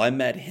Lavelle. I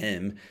met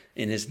him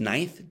in his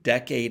 9th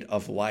decade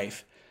of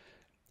life.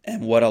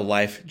 And what a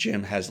life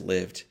Jim has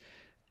lived.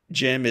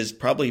 Jim is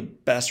probably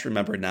best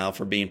remembered now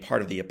for being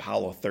part of the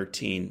Apollo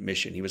 13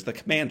 mission. He was the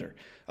commander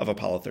of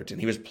Apollo 13.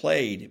 He was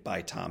played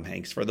by Tom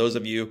Hanks. For those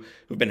of you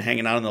who've been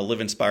hanging out on the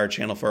Live Inspired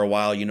channel for a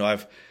while, you know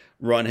I've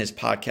run his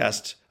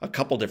podcast a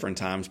couple different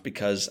times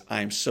because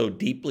I'm so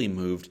deeply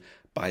moved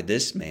by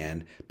this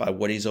man, by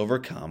what he's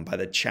overcome, by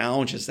the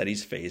challenges that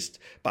he's faced,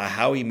 by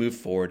how he moved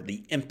forward,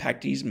 the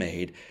impact he's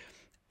made,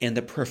 and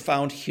the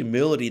profound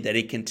humility that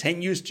he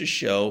continues to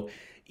show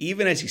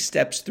even as he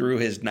steps through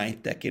his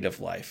 9th decade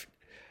of life.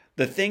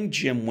 The thing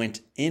Jim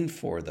went in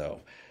for, though,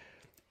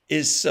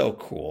 is so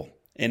cool,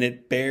 and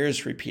it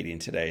bears repeating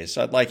today.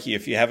 So I'd like you,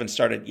 if you haven't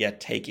started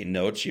yet taking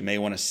notes, you may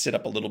want to sit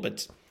up a little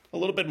bit a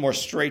little bit more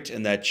straight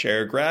in that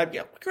chair. Grab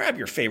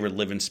your favorite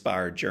Live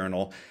Inspired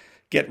journal.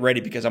 Get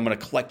ready because I'm going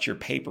to collect your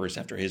papers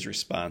after his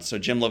response. So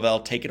Jim Lavelle,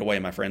 take it away,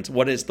 my friends.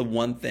 What is the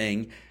one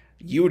thing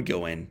you would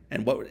go in,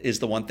 and what is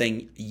the one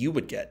thing you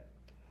would get?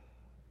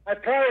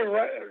 I'd probably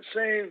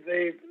say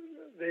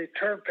the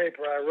term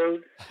paper I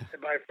wrote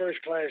in my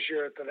first class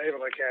year at the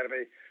Naval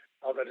Academy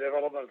on the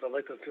development of the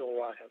liquid fuel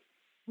rocket.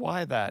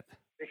 Why that?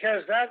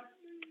 Because that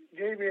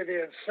gave me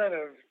the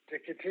incentive to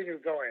continue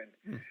going.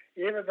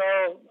 Even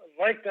though,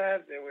 like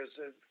that, it was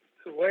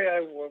the way I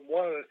would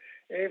want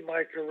to aim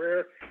my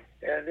career,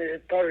 and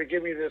it probably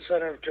gave me the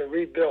incentive to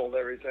rebuild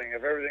everything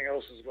if everything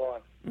else is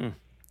gone.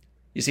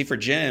 You see, for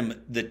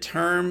Jim, the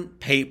term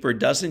paper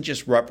doesn't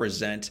just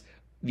represent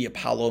the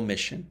Apollo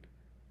mission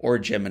or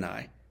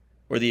Gemini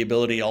or the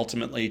ability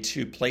ultimately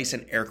to place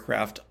an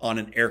aircraft on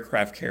an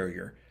aircraft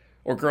carrier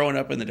or growing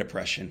up in the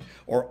Depression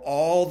or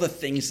all the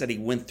things that he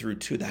went through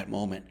to that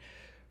moment.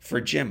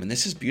 For Jim, and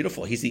this is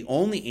beautiful, he's the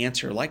only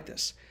answer like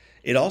this.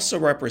 It also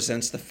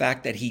represents the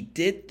fact that he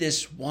did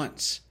this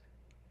once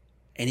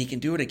and he can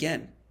do it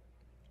again.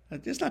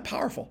 Isn't that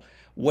powerful?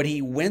 What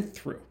he went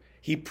through,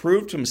 he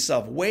proved to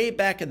himself way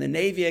back in the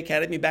Navy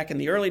Academy, back in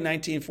the early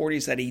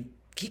 1940s, that he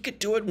could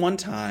do it one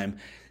time.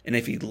 And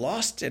if he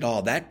lost it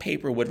all, that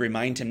paper would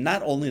remind him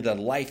not only the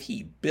life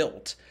he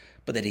built,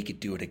 but that he could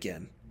do it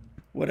again.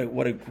 What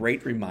a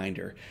great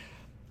reminder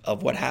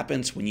of what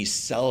happens when you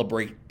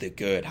celebrate the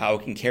good, how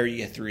it can carry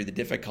you through the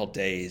difficult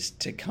days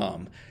to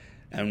come.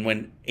 And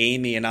when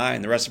Amy and I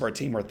and the rest of our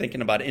team were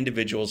thinking about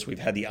individuals we've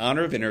had the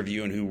honor of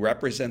interviewing who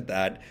represent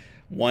that,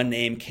 one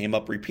name came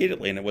up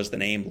repeatedly, and it was the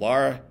name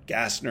Laura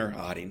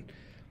Gassner-Otting.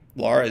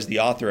 Laura is the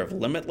author of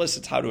Limitless.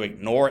 It's how to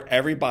ignore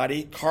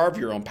everybody, carve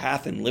your own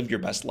path, and live your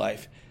best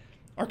life.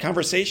 Our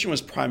conversation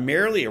was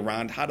primarily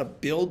around how to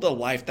build a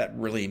life that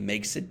really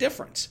makes a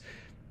difference.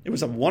 It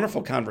was a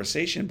wonderful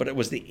conversation, but it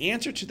was the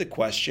answer to the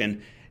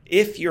question,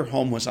 if your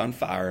home was on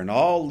fire and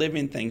all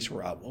living things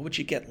were out, what would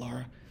you get,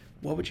 Laura?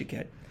 What would you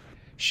get?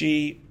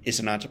 She is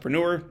an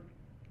entrepreneur.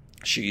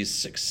 She's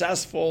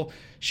successful.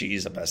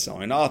 She's a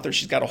best-selling author.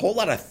 She's got a whole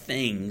lot of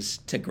things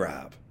to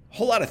grab, a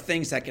whole lot of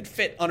things that could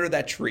fit under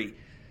that tree.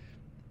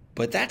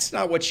 But that's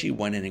not what she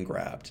went in and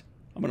grabbed.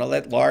 I'm going to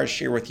let Laura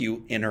share with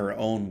you in her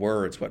own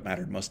words what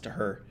mattered most to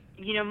her.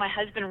 You know, my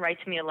husband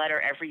writes me a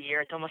letter every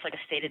year. It's almost like a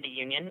State of the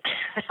Union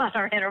on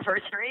our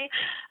anniversary.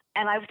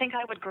 And I think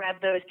I would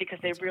grab those because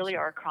they really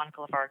are a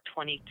chronicle of our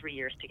 23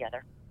 years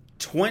together.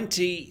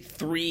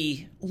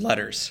 23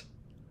 letters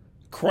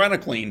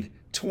chronicling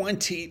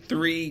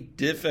 23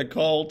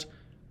 difficult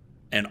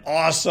and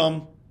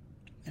awesome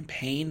and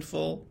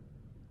painful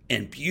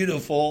and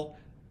beautiful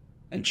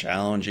and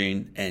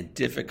challenging and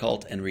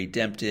difficult and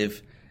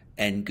redemptive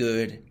and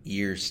good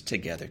years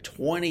together.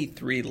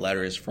 23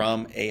 letters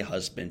from a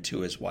husband to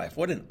his wife.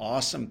 What an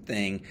awesome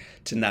thing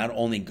to not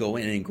only go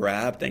in and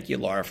grab, thank you,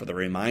 Laura, for the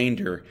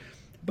reminder,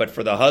 but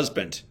for the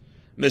husband,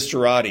 Mr.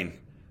 Otting,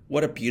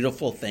 what a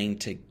beautiful thing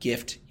to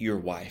gift your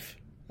wife.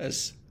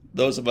 As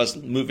those of us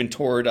moving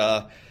toward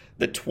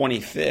the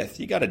 25th,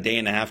 you got a day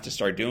and a half to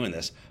start doing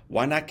this.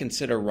 Why not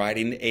consider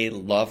writing a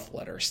love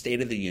letter,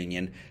 State of the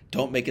Union?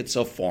 Don't make it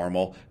so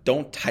formal.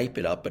 Don't type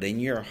it up, but in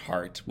your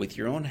heart, with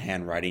your own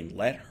handwriting,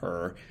 let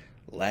her,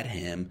 let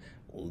him,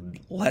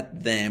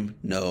 let them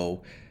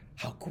know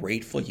how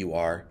grateful you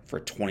are for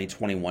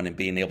 2021 and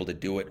being able to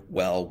do it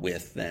well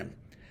with them.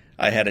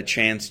 I had a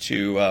chance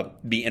to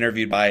be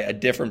interviewed by a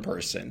different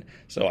person.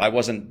 So I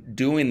wasn't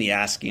doing the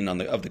asking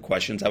of the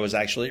questions. I was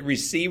actually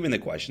receiving the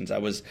questions. I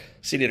was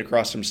seated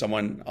across from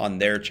someone on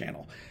their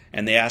channel.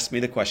 And they asked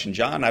me the question,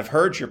 John, I've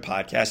heard your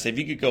podcast. If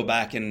you could go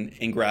back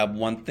and grab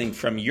one thing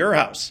from your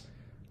house,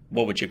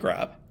 what would you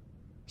grab?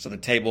 So the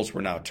tables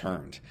were now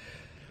turned.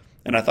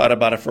 And I thought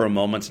about it for a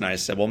moment, and I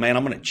said, well, man,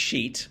 I'm going to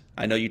cheat.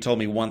 I know you told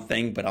me one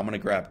thing, but I'm going to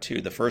grab two.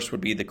 The first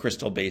would be the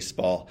crystal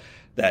baseball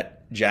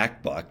that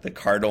Jack Buck, the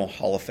Cardinal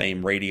Hall of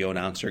Fame radio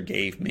announcer,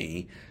 gave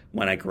me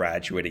when I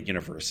graduated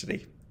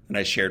university. And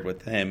I shared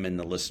with him and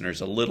the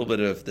listeners a little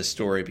bit of the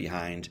story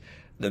behind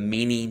the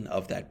meaning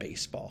of that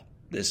baseball,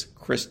 this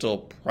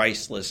crystal,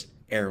 priceless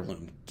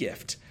heirloom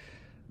gift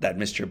that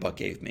Mr. Buck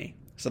gave me.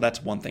 So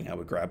that's one thing I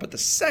would grab. But the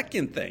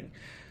second thing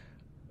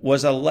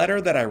was a letter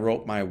that I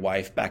wrote my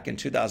wife back in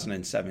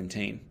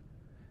 2017.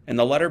 And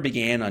the letter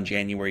began on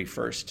January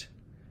 1st.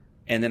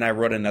 And then I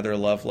wrote another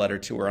love letter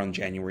to her on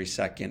January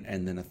 2nd,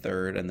 and then a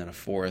third, and then a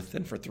fourth.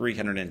 And for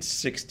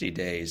 360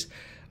 days,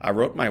 I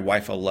wrote my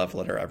wife a love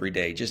letter every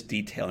day, just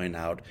detailing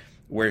out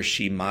where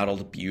she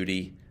modeled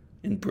beauty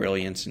and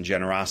brilliance and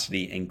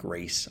generosity and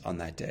grace on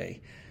that day.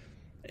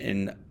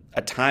 In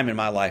a time in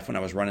my life when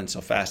I was running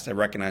so fast, I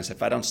recognized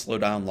if I don't slow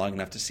down long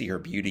enough to see her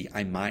beauty,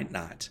 I might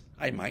not.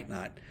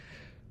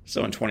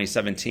 So in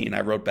 2017,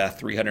 I wrote back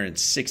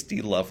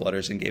 360 love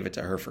letters and gave it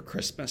to her for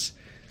Christmas.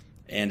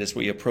 And as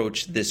we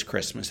approach this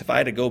Christmas, if I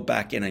had to go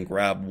back in and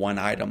grab one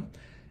item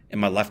in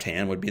my left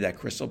hand would be that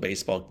crystal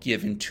baseball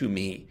given to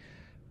me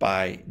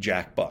by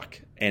Jack Buck.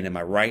 And in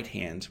my right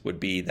hand would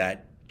be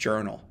that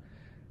journal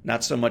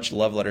Not so much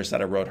love letters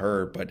that I wrote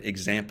her, but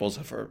examples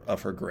of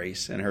her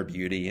grace and her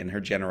beauty and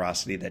her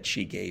generosity that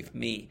she gave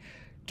me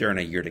during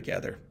a year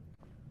together.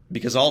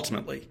 Because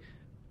ultimately,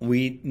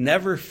 we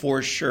never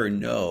for sure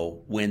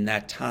know when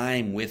that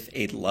time with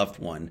a loved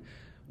one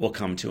will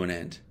come to an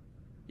end.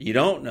 You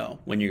don't know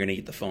when you're going to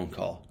get the phone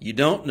call. You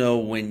don't know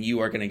when you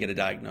are going to get a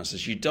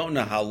diagnosis. You don't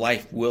know how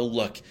life will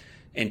look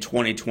in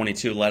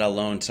 2022, let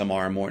alone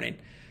tomorrow morning.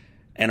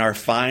 And our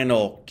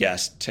final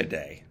guest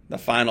today, the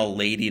final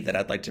lady that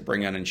I'd like to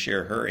bring on and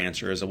share her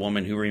answer, is a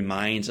woman who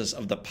reminds us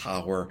of the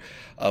power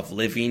of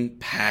living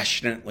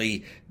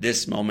passionately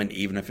this moment,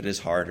 even if it is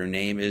hard. Her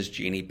name is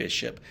Jeannie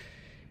Bishop.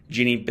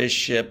 Jeannie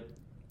Bishop,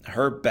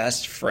 her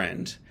best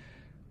friend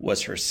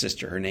was her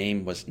sister. Her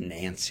name was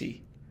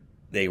Nancy.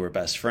 They were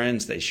best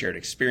friends. They shared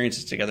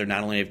experiences together,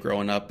 not only of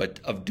growing up, but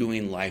of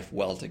doing life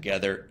well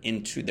together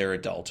into their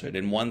adulthood.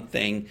 And one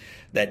thing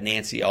that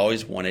Nancy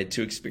always wanted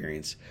to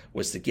experience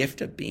was the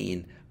gift of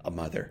being a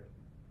mother.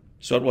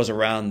 So it was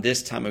around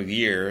this time of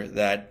year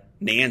that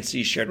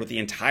Nancy shared with the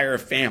entire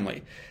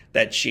family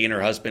that she and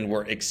her husband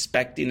were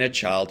expecting a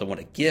child and what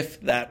a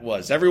gift that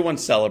was. Everyone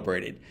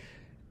celebrated.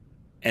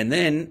 And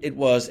then it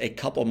was a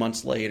couple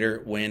months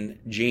later when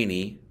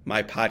Jeannie,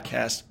 my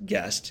podcast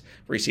guest,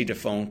 received a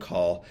phone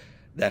call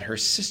that her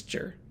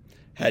sister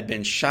had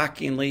been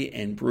shockingly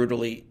and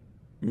brutally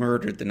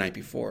murdered the night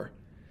before.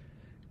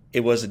 It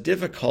was a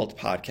difficult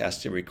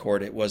podcast to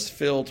record. It was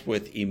filled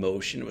with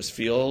emotion. It was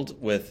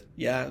filled with,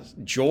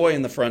 joy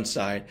in the front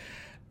side,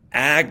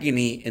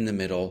 agony in the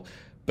middle,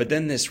 but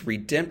then this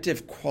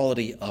redemptive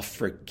quality of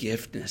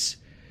forgiveness.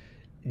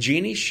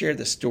 Jeannie shared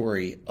the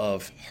story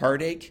of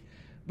heartache,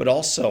 but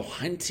also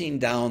hunting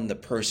down the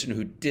person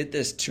who did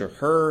this to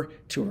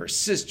her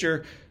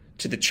sister,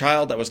 to the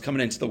child that was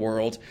coming into the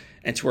world,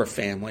 and to her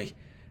family,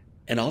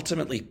 and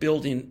ultimately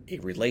building a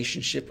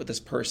relationship with this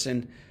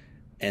person.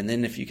 And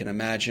then, if you can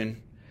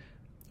imagine,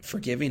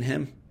 forgiving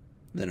him,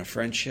 then a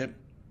friendship,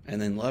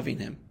 and then loving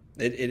him.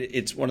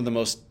 It's one of the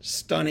most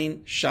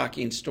stunning,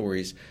 shocking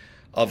stories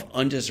of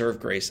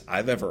undeserved grace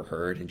I've ever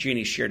heard. And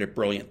Jeannie shared it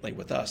brilliantly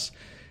with us.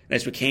 And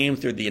as we came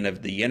through the end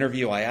of the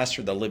interview, I asked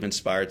her the Live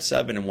Inspired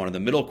 7. And one of the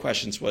middle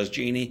questions was,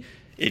 Jeannie,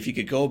 if you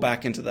could go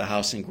back into the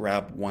house and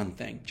grab one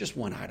thing, just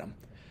one item,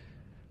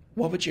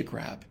 what would you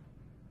grab?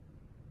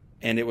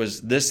 And it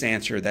was this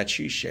answer that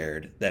she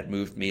shared that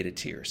moved me to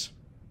tears.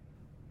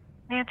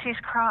 Nancy's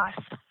cross.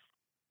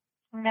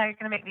 Now you're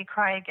going to make me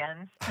cry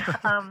again.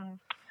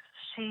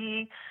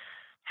 She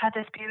had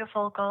this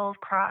beautiful gold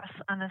cross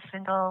on a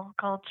single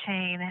gold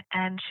chain,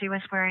 and she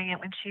was wearing it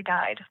when she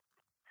died.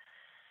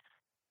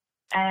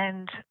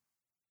 And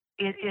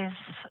it is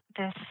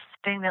this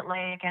thing that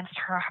lay against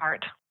her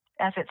heart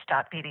as it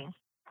stopped beating.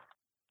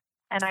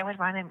 And I would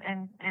run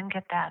and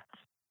get that.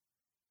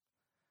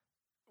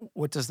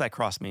 What does that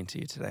cross mean to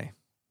you today?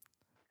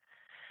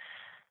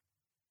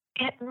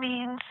 It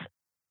means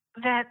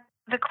that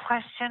the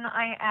question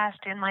I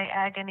asked in my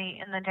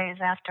agony in the days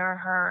after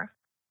her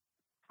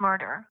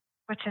murder,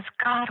 which is,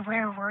 God,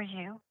 where were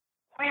you?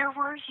 Where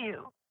were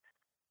you?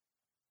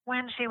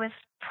 When she was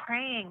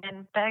praying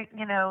and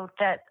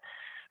that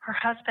her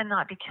husband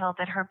not be killed,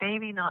 that her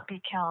baby not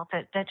be killed,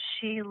 that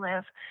she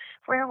live.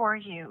 Where were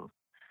you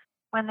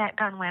when that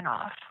gun went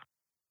off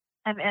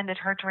and ended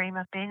her dream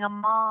of being a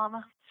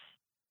mom?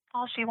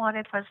 All she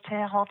wanted was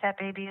to hold that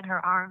baby in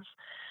her arms.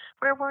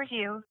 Where were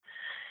you?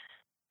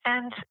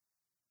 And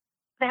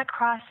that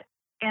cross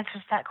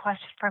answers that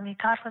question for me.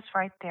 God was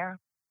right there.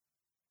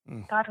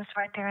 God was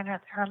right there in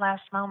her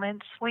last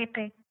moments,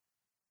 weeping,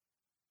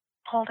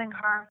 holding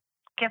her,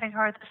 giving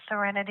her the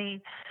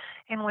serenity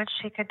in which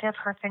she could dip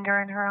her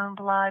finger in her own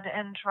blood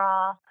and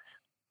draw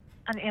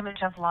an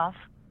image of love.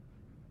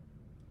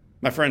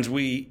 My friends,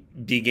 we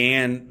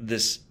began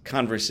this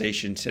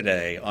conversation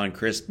today on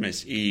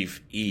Christmas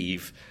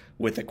Eve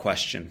with a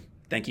question.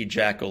 Thank you,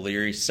 Jack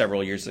O'Leary,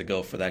 several years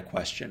ago for that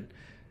question.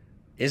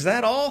 Is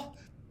that all?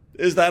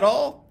 Is that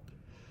all?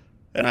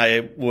 And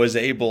I was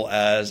able,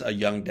 as a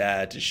young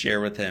dad, to share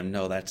with him,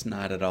 no, that's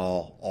not at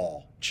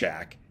all,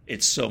 Jack.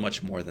 It's so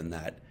much more than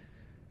that.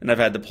 And I've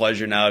had the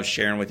pleasure now of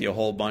sharing with you a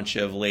whole bunch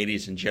of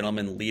ladies and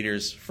gentlemen,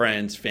 leaders,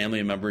 friends,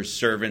 family members,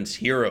 servants,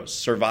 heroes,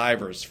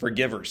 survivors,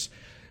 forgivers,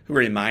 who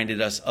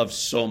reminded us of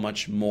so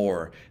much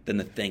more than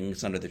the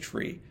things under the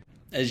tree.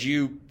 As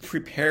you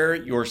prepare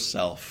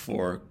yourself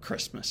for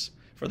Christmas,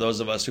 for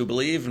those of us who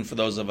believe and for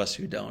those of us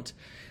who don't,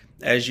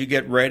 as you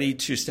get ready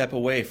to step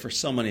away, for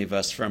so many of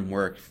us, from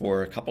work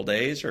for a couple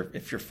days, or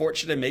if you're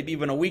fortunate, maybe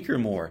even a week or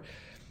more,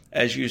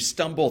 as you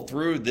stumble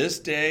through this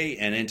day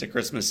and into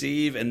Christmas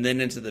Eve and then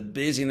into the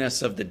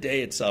busyness of the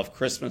day itself,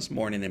 Christmas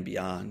morning and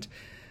beyond,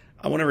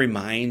 I want to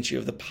remind you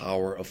of the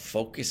power of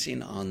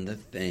focusing on the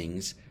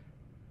things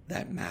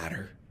that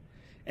matter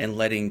and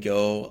letting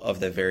go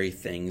of the very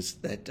things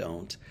that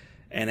don't.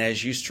 And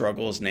as you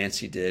struggle, as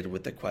Nancy did,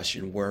 with the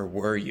question, where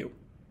were you?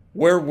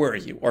 Where were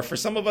you? Or for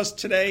some of us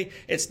today,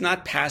 it's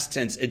not past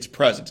tense, it's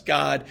present.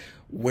 God,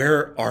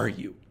 where are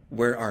you?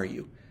 Where are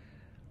you?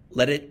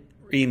 Let it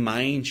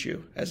remind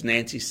you, as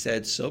Nancy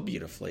said so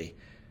beautifully,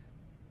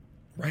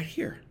 right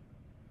here,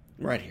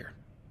 right here.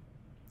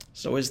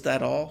 So is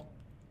that all?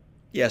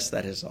 Yes,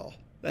 that is all.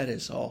 That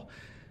is all.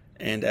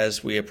 And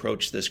as we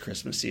approach this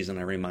Christmas season,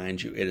 I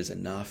remind you, it is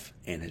enough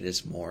and it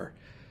is more.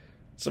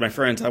 So my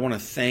friends, I want to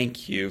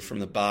thank you from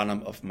the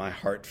bottom of my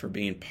heart for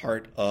being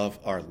part of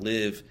our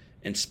Live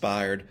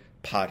Inspired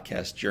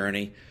podcast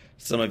journey.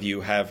 Some of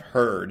you have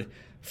heard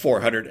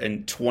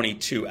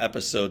 422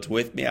 episodes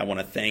with me. I want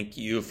to thank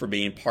you for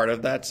being part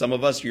of that. Some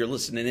of us, you're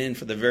listening in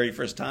for the very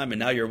first time, and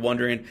now you're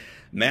wondering,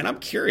 man, I'm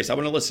curious. I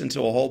want to listen to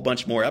a whole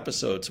bunch more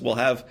episodes. We'll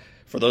have,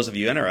 for those of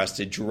you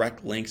interested,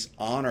 direct links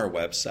on our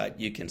website.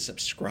 You can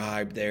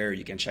subscribe there.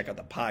 You can check out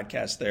the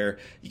podcast there.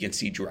 You can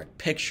see direct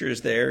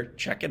pictures there.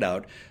 Check it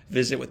out.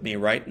 Visit with me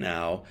right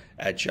now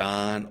at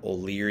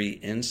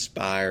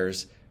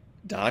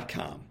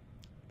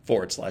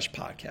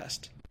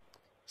johnolearyinspires.com/podcast.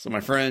 So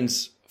my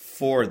friends,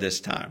 for this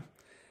time,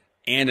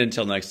 and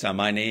until next time,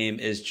 my name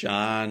is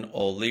John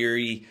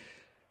O'Leary,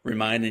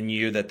 reminding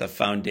you that the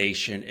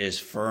foundation is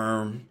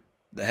firm,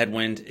 the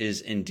headwind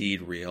is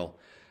indeed real,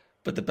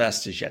 but the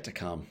best is yet to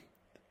come.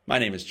 My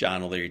name is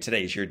John O'Leary.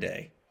 Today is your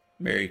day.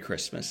 Merry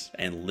Christmas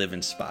and live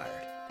inspired.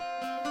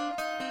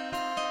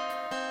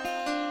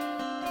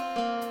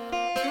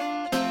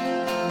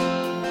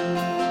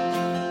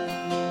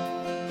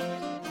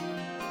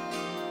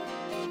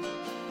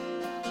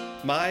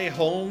 My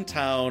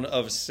hometown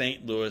of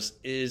St. Louis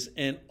is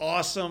an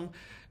awesome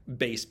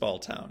baseball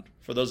town.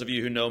 For those of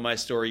you who know my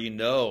story, you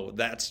know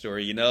that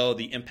story. You know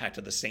the impact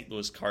of the St.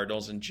 Louis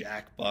Cardinals and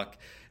Jack Buck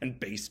and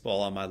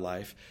baseball on my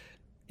life.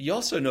 You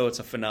also know it's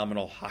a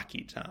phenomenal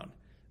hockey town.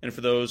 And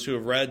for those who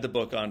have read the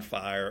book On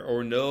Fire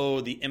or know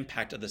the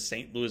impact of the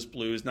St. Louis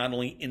Blues, not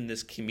only in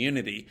this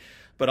community,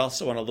 but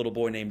also on a little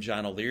boy named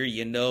John O'Leary,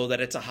 you know that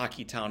it's a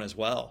hockey town as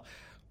well.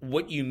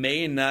 What you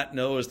may not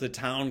know is the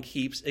town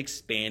keeps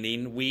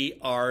expanding. We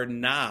are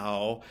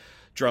now,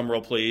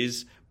 drumroll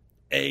please,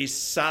 a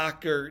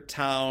soccer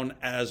town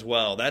as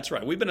well. That's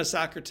right. We've been a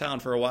soccer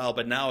town for a while,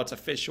 but now it's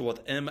official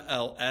with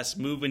MLS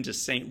moving to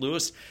St.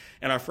 Louis.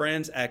 And our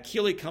friends at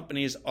Keeley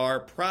Companies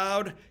are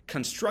proud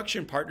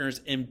construction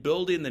partners in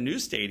building the new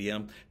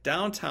stadium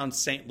downtown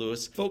St.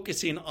 Louis,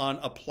 focusing on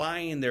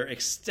applying their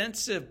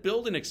extensive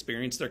building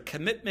experience, their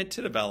commitment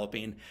to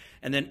developing,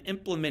 and then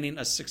implementing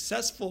a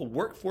successful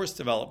workforce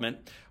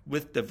development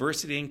with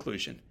diversity and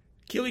inclusion.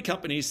 Keeley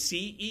Companies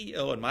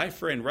CEO and my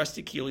friend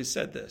Rusty Keeley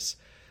said this: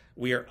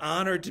 "We are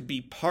honored to be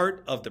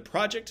part of the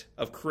project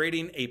of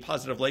creating a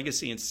positive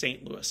legacy in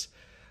St. Louis."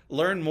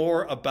 Learn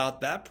more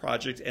about that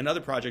project and other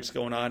projects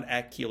going on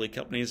at Keeley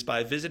Companies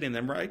by visiting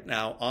them right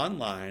now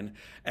online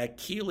at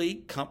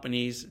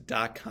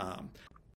KeeleyCompanies.com.